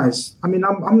watch, guys. I mean,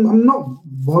 I'm not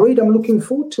worried. I'm looking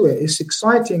forward to it. It's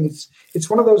exciting. It's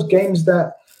one of those games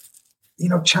that, you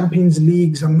know, Champions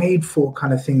Leagues are made for,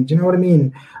 kind of thing. Do you know what I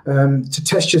mean? To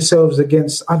test yourselves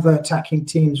against other attacking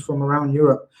teams from around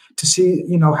Europe, to see,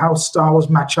 you know, how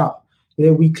styles match up.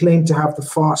 Yeah, we claim to have the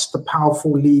fast, the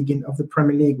powerful league of the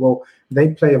Premier League. Well, they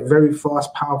play a very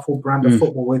fast, powerful brand of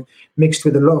football mixed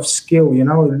with a lot of skill. You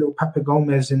know, a little Papu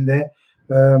Gomez in there.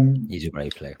 He's a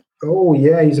great player. Oh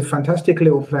yeah, he's a fantastic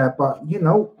little player. But you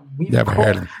know, we've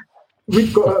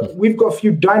got a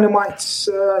few dynamites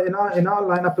in our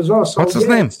lineup as well. So, what's his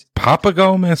name? Papu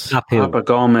Gomez.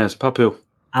 Papu.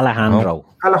 Alejandro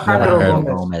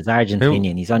Gomez,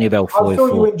 Argentinian. He's only about 5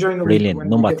 foot. Brilliant,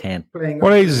 number 10.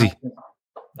 What age is he?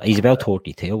 He's about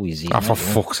 32. Is he? For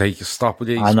fuck's sake, stop with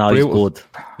it. I know, he's good.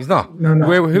 He's not. No.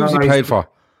 Who's he played for?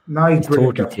 No, he's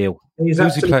 32.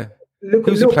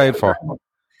 Who's he played for?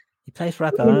 He plays for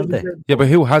Atalanta. Yeah, but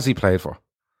who has he played for?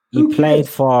 He played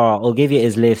for, I'll give you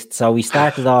his list. So he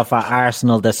started off at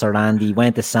Arsenal de Sarandi,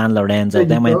 went to San Lorenzo,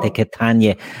 then went to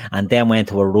Catania, and then went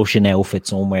to a Russian outfit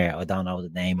somewhere. I don't know the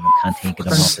name, and I can't think of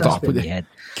the Stop with it. Head.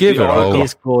 Give it all.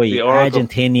 This guy,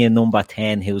 Argentinian number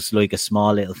 10, who's like a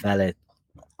small little fella.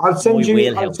 I'll send you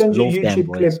YouTube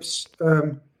clips.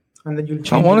 And then you'll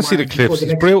I want to see the clips.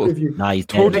 He's brilliant. No, he's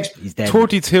dead. He's dead.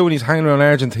 32 and he's hanging around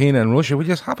Argentina and Russia. We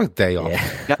just have a day off.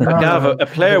 Yeah. Gav, a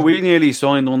player we nearly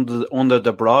signed under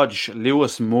the Brage,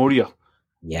 Luis Moura.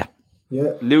 Yeah.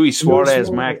 Luis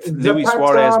Suarez marked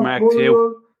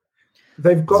 2.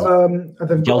 They've got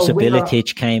Josip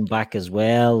Ilicic came back as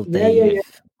well. Yeah.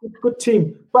 Good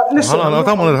team. But listen, hold on, I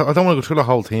don't want to go through the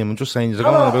whole team. I'm just saying, there's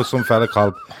going about some fella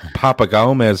called Papu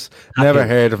Gomez. Never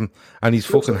heard of him, and he's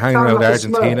fucking hanging around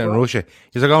Argentina and Russia.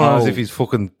 He's going on as if he's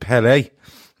fucking Pele.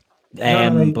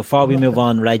 Before we move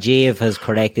on, Rajiv has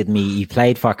corrected me. He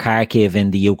played for Kharkiv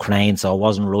in the Ukraine, so it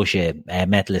wasn't Russia.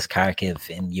 Metalist Kharkiv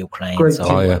in Ukraine. Great so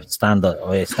team. Stand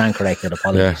corrected.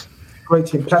 Apologies. Great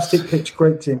team. Plastic pitch.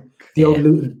 Great team. The old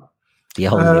Luton. The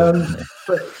whole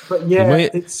but yeah,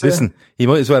 he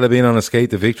might as well have been on a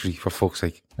skate to victory, for fuck's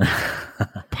sake.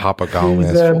 Papa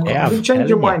Gomez. You'll change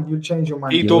your mind. You'll change your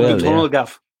mind. He dug the tunnel,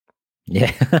 Gav.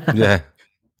 Yeah. Yeah.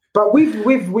 But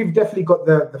we've definitely got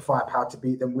the firepower to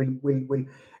beat them.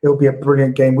 It'll be a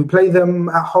brilliant game. We play them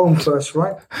at home first,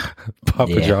 right?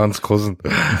 Papa John's cousin.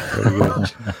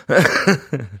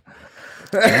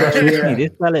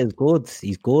 This fella is good.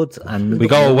 He's good, and we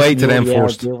go away to them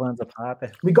first.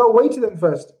 We go away to them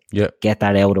first. Yeah, get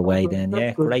that out of the way then.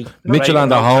 Yeah, great.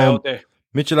 Midtjylland are home.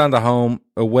 Midtjylland are home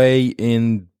away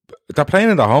in. They're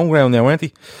playing in the home ground now, aren't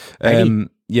they?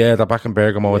 Yeah, they're back in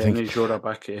Bergamo. I think. I'm sure they're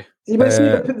back here. You may see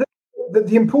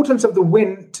the importance of the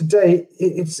win today.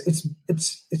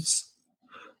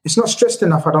 It's not stressed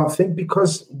enough, I don't think,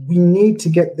 because we need to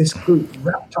get this group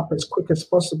wrapped up as quick as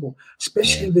possible,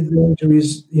 especially with the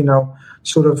injuries,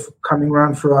 sort of coming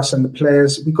around for us and the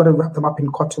players. We've got to wrap them up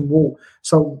in cotton wool.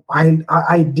 So I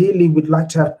ideally would like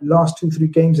to have last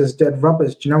 2-3 games as dead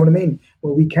rubbers. Do you know what I mean?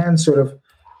 Where we can sort of,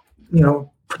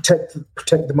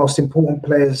 protect the most important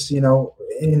players,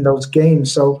 in those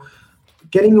games. So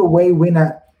getting a away win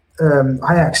at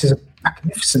Ajax is a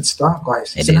magnificent start,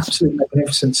 guys. It's an absolute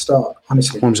magnificent start,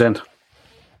 honestly. 100%.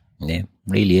 Yeah,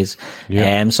 really is.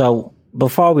 Yeah. So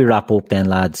before we wrap up then,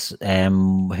 lads,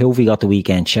 who have we got the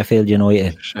weekend? Sheffield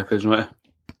United.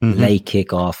 Late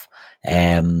kick-off.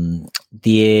 Do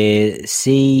you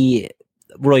see...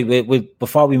 Right,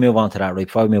 before we move on to that, I'm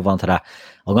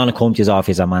going to come to you off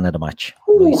as a man of the match.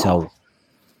 Right, so,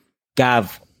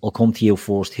 Gav, I'll come to you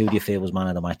first. Who do you feel was man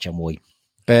of the match and why?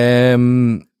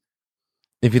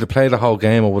 If you'd have played the whole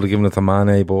game, I would have given it to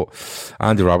Mane, but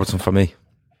Andy Robertson for me.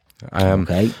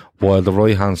 While the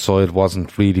right-hand side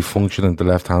wasn't really functioning, the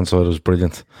left-hand side was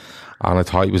brilliant. And I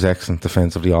thought he was excellent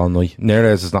defensively all night.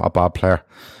 Neres is not a bad player,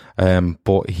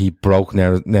 but he broke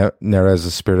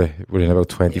Neres' spirit within about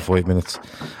 25 minutes.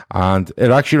 And it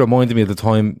actually reminded me of the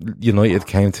time United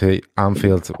came to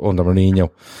Anfield under Mourinho.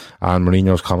 And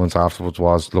Mourinho's comments afterwards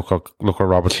was, look at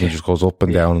Robertson, he just goes up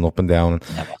and down and up and down.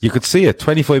 And you could see it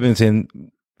 25 minutes in.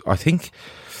 I think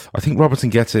Robertson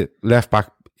gets it left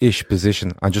back-ish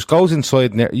position and just goes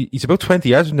inside. He's about 20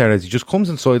 yards from Neres. He just comes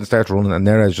inside and starts running, and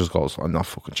Neres just goes, I'm not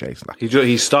fucking chasing that.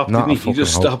 He stopped, didn't he? He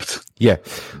just stopped. Yeah.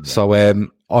 So,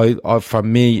 I for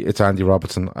me, it's Andy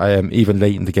Robertson. Even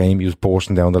late in the game, he was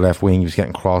bursting down the left wing. He was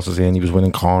getting crosses in. He was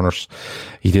winning corners.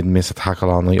 He didn't miss a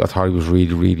tackle all night. I thought he was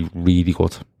really, really, really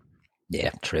good. Yeah,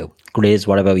 true. Grizz,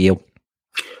 what about you?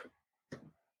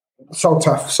 So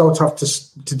tough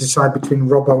to decide between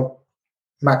Robbo,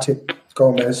 Matip,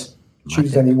 Gomez.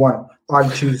 Choose any one. I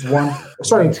choose one.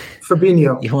 Sorry,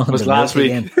 Fabinho. You was last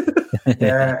week.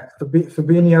 Yeah,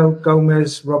 Fabinho,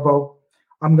 Gomez, Robbo.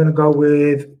 I'm going to go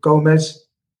with Gomez,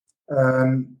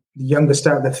 the youngest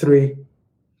out of the three,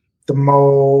 the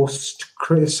most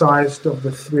criticised of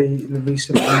the three in the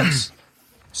recent weeks.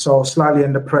 So slightly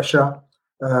under pressure.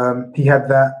 He had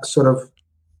that sort of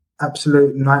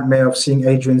absolute nightmare of seeing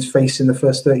Adrian's face in the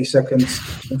first 30 seconds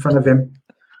in front of him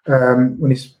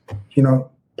when he's,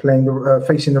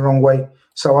 facing the wrong way.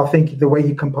 So I think the way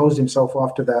he composed himself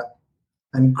after that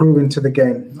and grew into the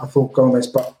game, I thought Gomez,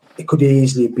 but it could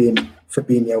easily have been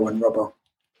Fabinho and Robbo.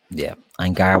 Yeah.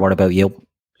 And Gar, what about you?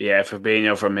 Yeah,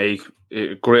 Fabinho for me.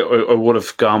 I would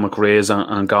have gone with Grizz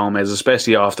and Gomez,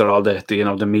 especially after all the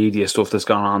the media stuff that's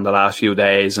gone on the last few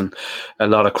days, and a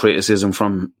lot of criticism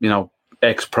from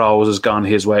ex-pros has gone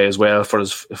his way as well for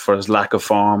his lack of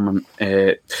form.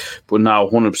 And but now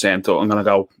 100%, I'm going to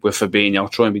go with Fabinho.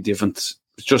 Try and be different.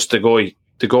 It's just the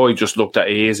guy just looked at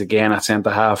he is again at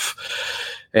centre half.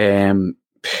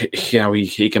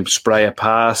 He can spray a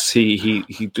pass. He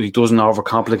doesn't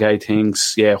overcomplicate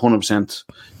things. Yeah, 100%.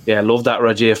 Yeah, love that,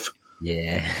 Rajiv.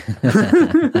 Yeah.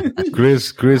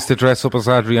 Grizz to dress up as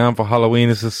Adrian for Halloween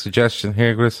is a suggestion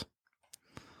here, Grizz.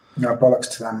 No, bollocks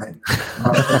to that,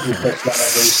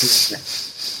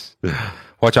 mate.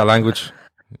 Watch our language.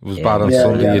 It was bad on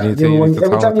Sunday. Yeah. You need to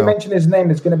every time you mention his name,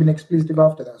 it's going to be an expletive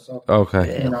after that. So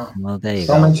okay. Well, there you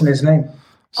don't mention his name.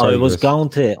 Sorry, I was going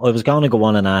to go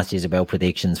on and ask you about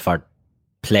predictions for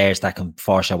players that can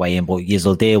force their way in, but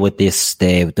you'll deal with this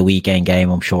the weekend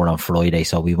game, I'm sure, on Friday.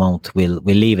 So we won't. We'll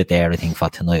leave it there. I think for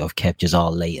tonight, I've kept you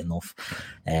all late enough.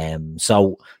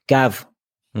 So Gav,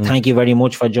 thank you very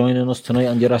much for joining us tonight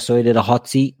on the other side of the hot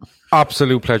seat.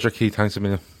 Absolute pleasure, Keith. Thanks a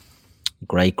million.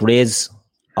 Great, Grizz.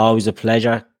 Always a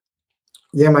pleasure.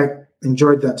 Yeah, mate.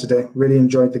 Enjoyed that today. Really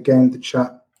enjoyed the game, the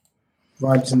chat,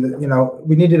 vibes, and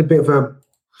we needed a bit of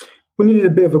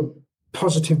a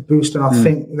positive boost, and I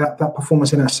think that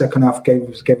performance in our second half gave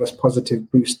us positive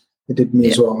boost. It did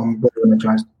me as well. I'm very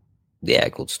energized. Yeah,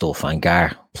 good stuff. And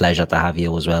Gar, pleasure to have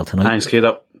you as well tonight. Thanks,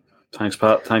 kiddo. Thanks,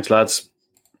 Pat. Thanks, lads.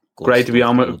 Great to be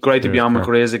on with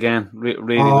Grays again.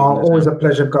 Really always a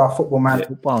pleasure, Gar. Football man. Yeah.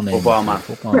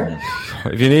 Football man.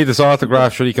 If you need this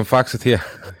autograph, sure you can fax it to you,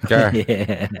 Gar.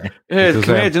 Yeah, come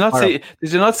here. Did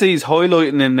you not see he's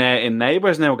highlighting in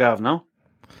Neighbours now, Gav?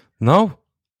 No.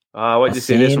 What did you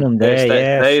see this one?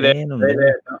 Stay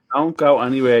there. Don't go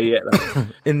anywhere yet.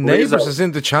 In Neighbours, as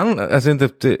in the channel, as in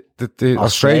the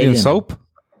Australian soap.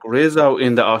 Rizzo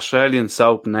in the Australian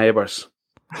soap Neighbours.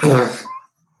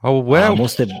 Oh wow!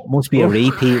 Must be a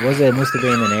repeat, was it? Must have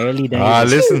been an early day.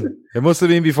 Listen, it must have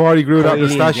been before he grew that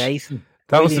moustache.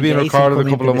 That must have been recorded a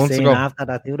couple of months ago. After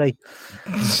that, do they?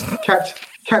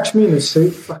 Catch me in a suit.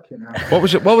 Fucking hell.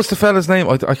 What was the fella's name?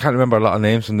 I can't remember a lot of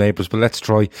names from Neighbours, but let's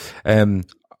try.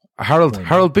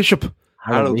 Harold Bishop.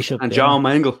 Harold Bishop and John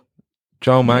Mangle.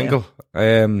 John Mangle.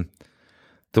 There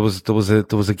was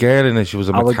a girl in it. She was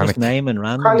a mechanic. Just naming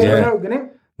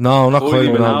random. No, not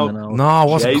Kylie Minogue. No, it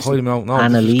wasn't Kylie Minogue. No,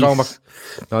 Annalise.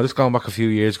 Just going back a few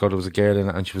years ago, there was a girl in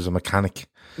it and she was a mechanic.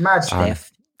 Madge.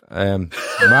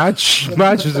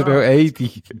 Madge was about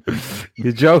 80.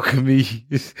 You're joking me.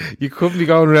 You couldn't be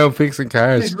going around fixing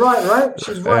cars. She's right?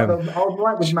 She's right. I was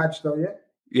right with Madge though, yeah?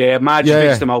 Yeah, Madge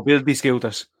fixed the mobility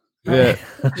scooters. Yeah.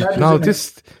 No,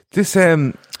 this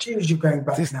Jeez, you're going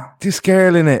back now. This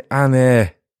girl in it, and of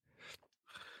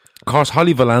course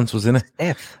Holly Valance was in it.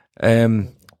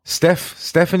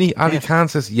 Stephanie Ali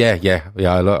Kansas. Yeah.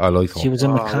 I liked her. She was a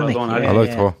mechanic. I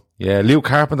liked her. Yeah, Luke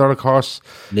Carpenter, of course.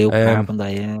 Luke Carpenter,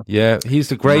 yeah. Yeah, he's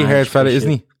the grey-haired fella, isn't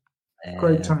he?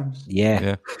 Great times.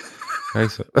 Yeah.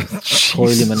 Jesus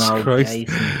Christ.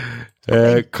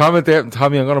 Comment there,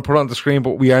 Tommy. I'm going to put it on the screen,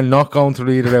 but we are not going to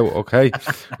read it out. Okay,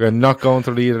 we are not going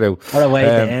to read it out. What a way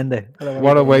to end it!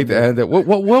 What a way to end it! What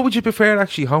would you prefer,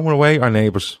 actually, Home and Away or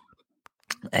Neighbours?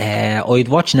 I'd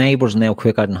watch Neighbours now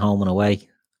quicker than Home and Away.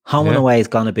 Home and Away has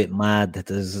gone a bit mad.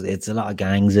 It's a lot of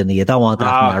gangs in there. You don't want that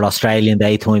from our Australian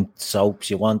daytime soaps.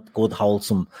 You want good,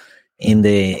 wholesome in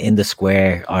the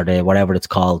square or the whatever it's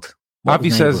called.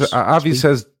 Avi says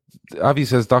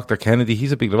Dr. Kennedy.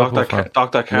 He's a big Liverpool fan.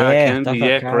 Dr.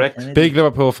 Kennedy, correct. Kennedy. Big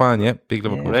Liverpool fan, yeah. Big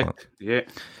Liverpool fan.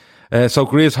 Yeah. So,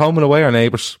 Grace, Home and Away or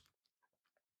Neighbours?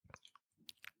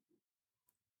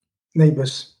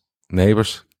 Neighbours.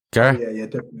 Gar? Yeah,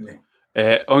 definitely.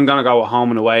 I'm going to go with Home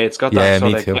and Away. It's got that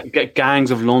sort of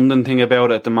Gangs of London thing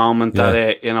about it at the moment.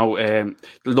 That the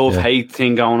love-hate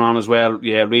thing going on as well.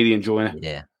 Yeah, really enjoying it.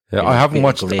 Yeah. I haven't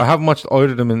watched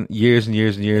either of them in years and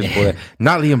years and years. But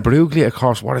Natalie and Bruglia, of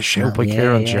course, what a shout by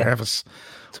Kieran Jarvis.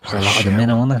 A lot of them in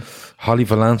on there. Holly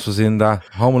Valance was in that.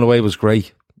 Home and Away was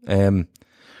great.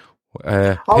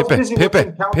 Pippa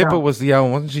was the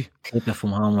own, wasn't she? Pippa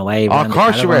from Home and Away. Oh, of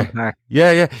course you were. Park.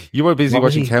 Yeah. You were busy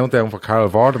watching Countdown for Carol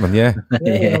Vorderman,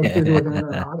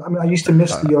 I used to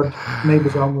miss the odd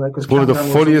Neighbours Home and Away. One of the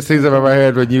funniest things I've ever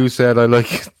heard when you said, I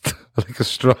like a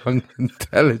strong,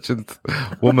 intelligent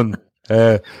woman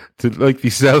to like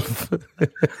myself.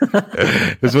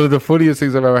 It's one of the funniest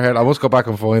things I've ever heard. I must go back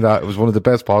and find that. It was one of the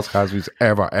best podcasts we've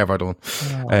ever done.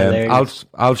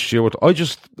 Al Stewart.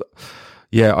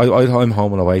 I'm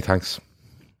Home and Away, thanks.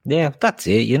 Yeah, that's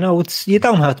it. You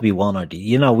don't have to be one or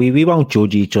the. We won't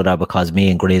judge each other because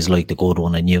me and Grizz like the good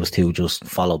one and used to just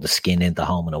follow the skin into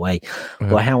Home and Away.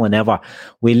 But however,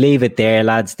 we leave it there,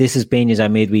 lads. This has been our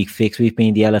midweek fix. We've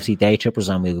been the LFC Day Trippers,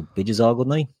 and we'll bid you all good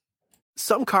night.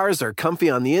 Some cars are comfy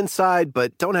on the inside,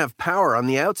 but don't have power on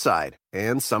the outside.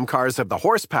 And some cars have the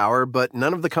horsepower, but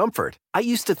none of the comfort. I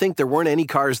used to think there weren't any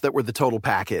cars that were the total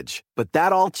package. But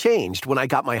that all changed when I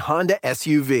got my Honda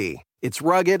SUV. It's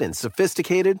rugged and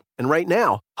sophisticated. And right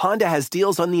now, Honda has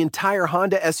deals on the entire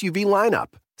Honda SUV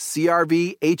lineup.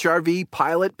 CR-V, HR-V,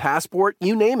 Pilot, Passport,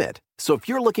 you name it. So if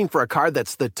you're looking for a car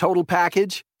that's the total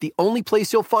package, the only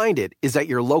place you'll find it is at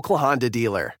your local Honda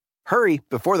dealer. Hurry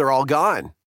before they're all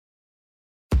gone.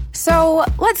 So,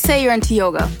 let's say you're into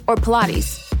yoga or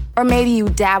Pilates, or maybe you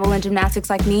dabble in gymnastics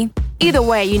like me. Either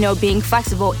way, being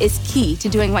flexible is key to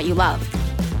doing what you love.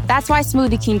 That's why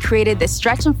Smoothie King created this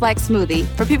Stretch and Flex smoothie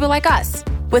for people like us,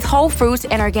 with whole fruits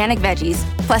and organic veggies,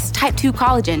 plus type 2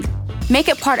 collagen. Make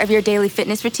it part of your daily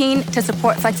fitness routine to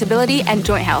support flexibility and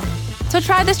joint health. So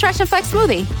try the Stretch and Flex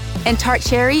smoothie in tart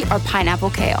cherry or pineapple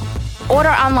kale.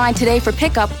 Order online today for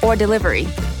pickup or delivery.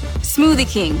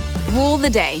 Smoothie King, rule the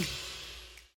day.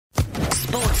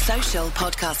 Sports Social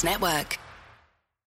Podcast Network.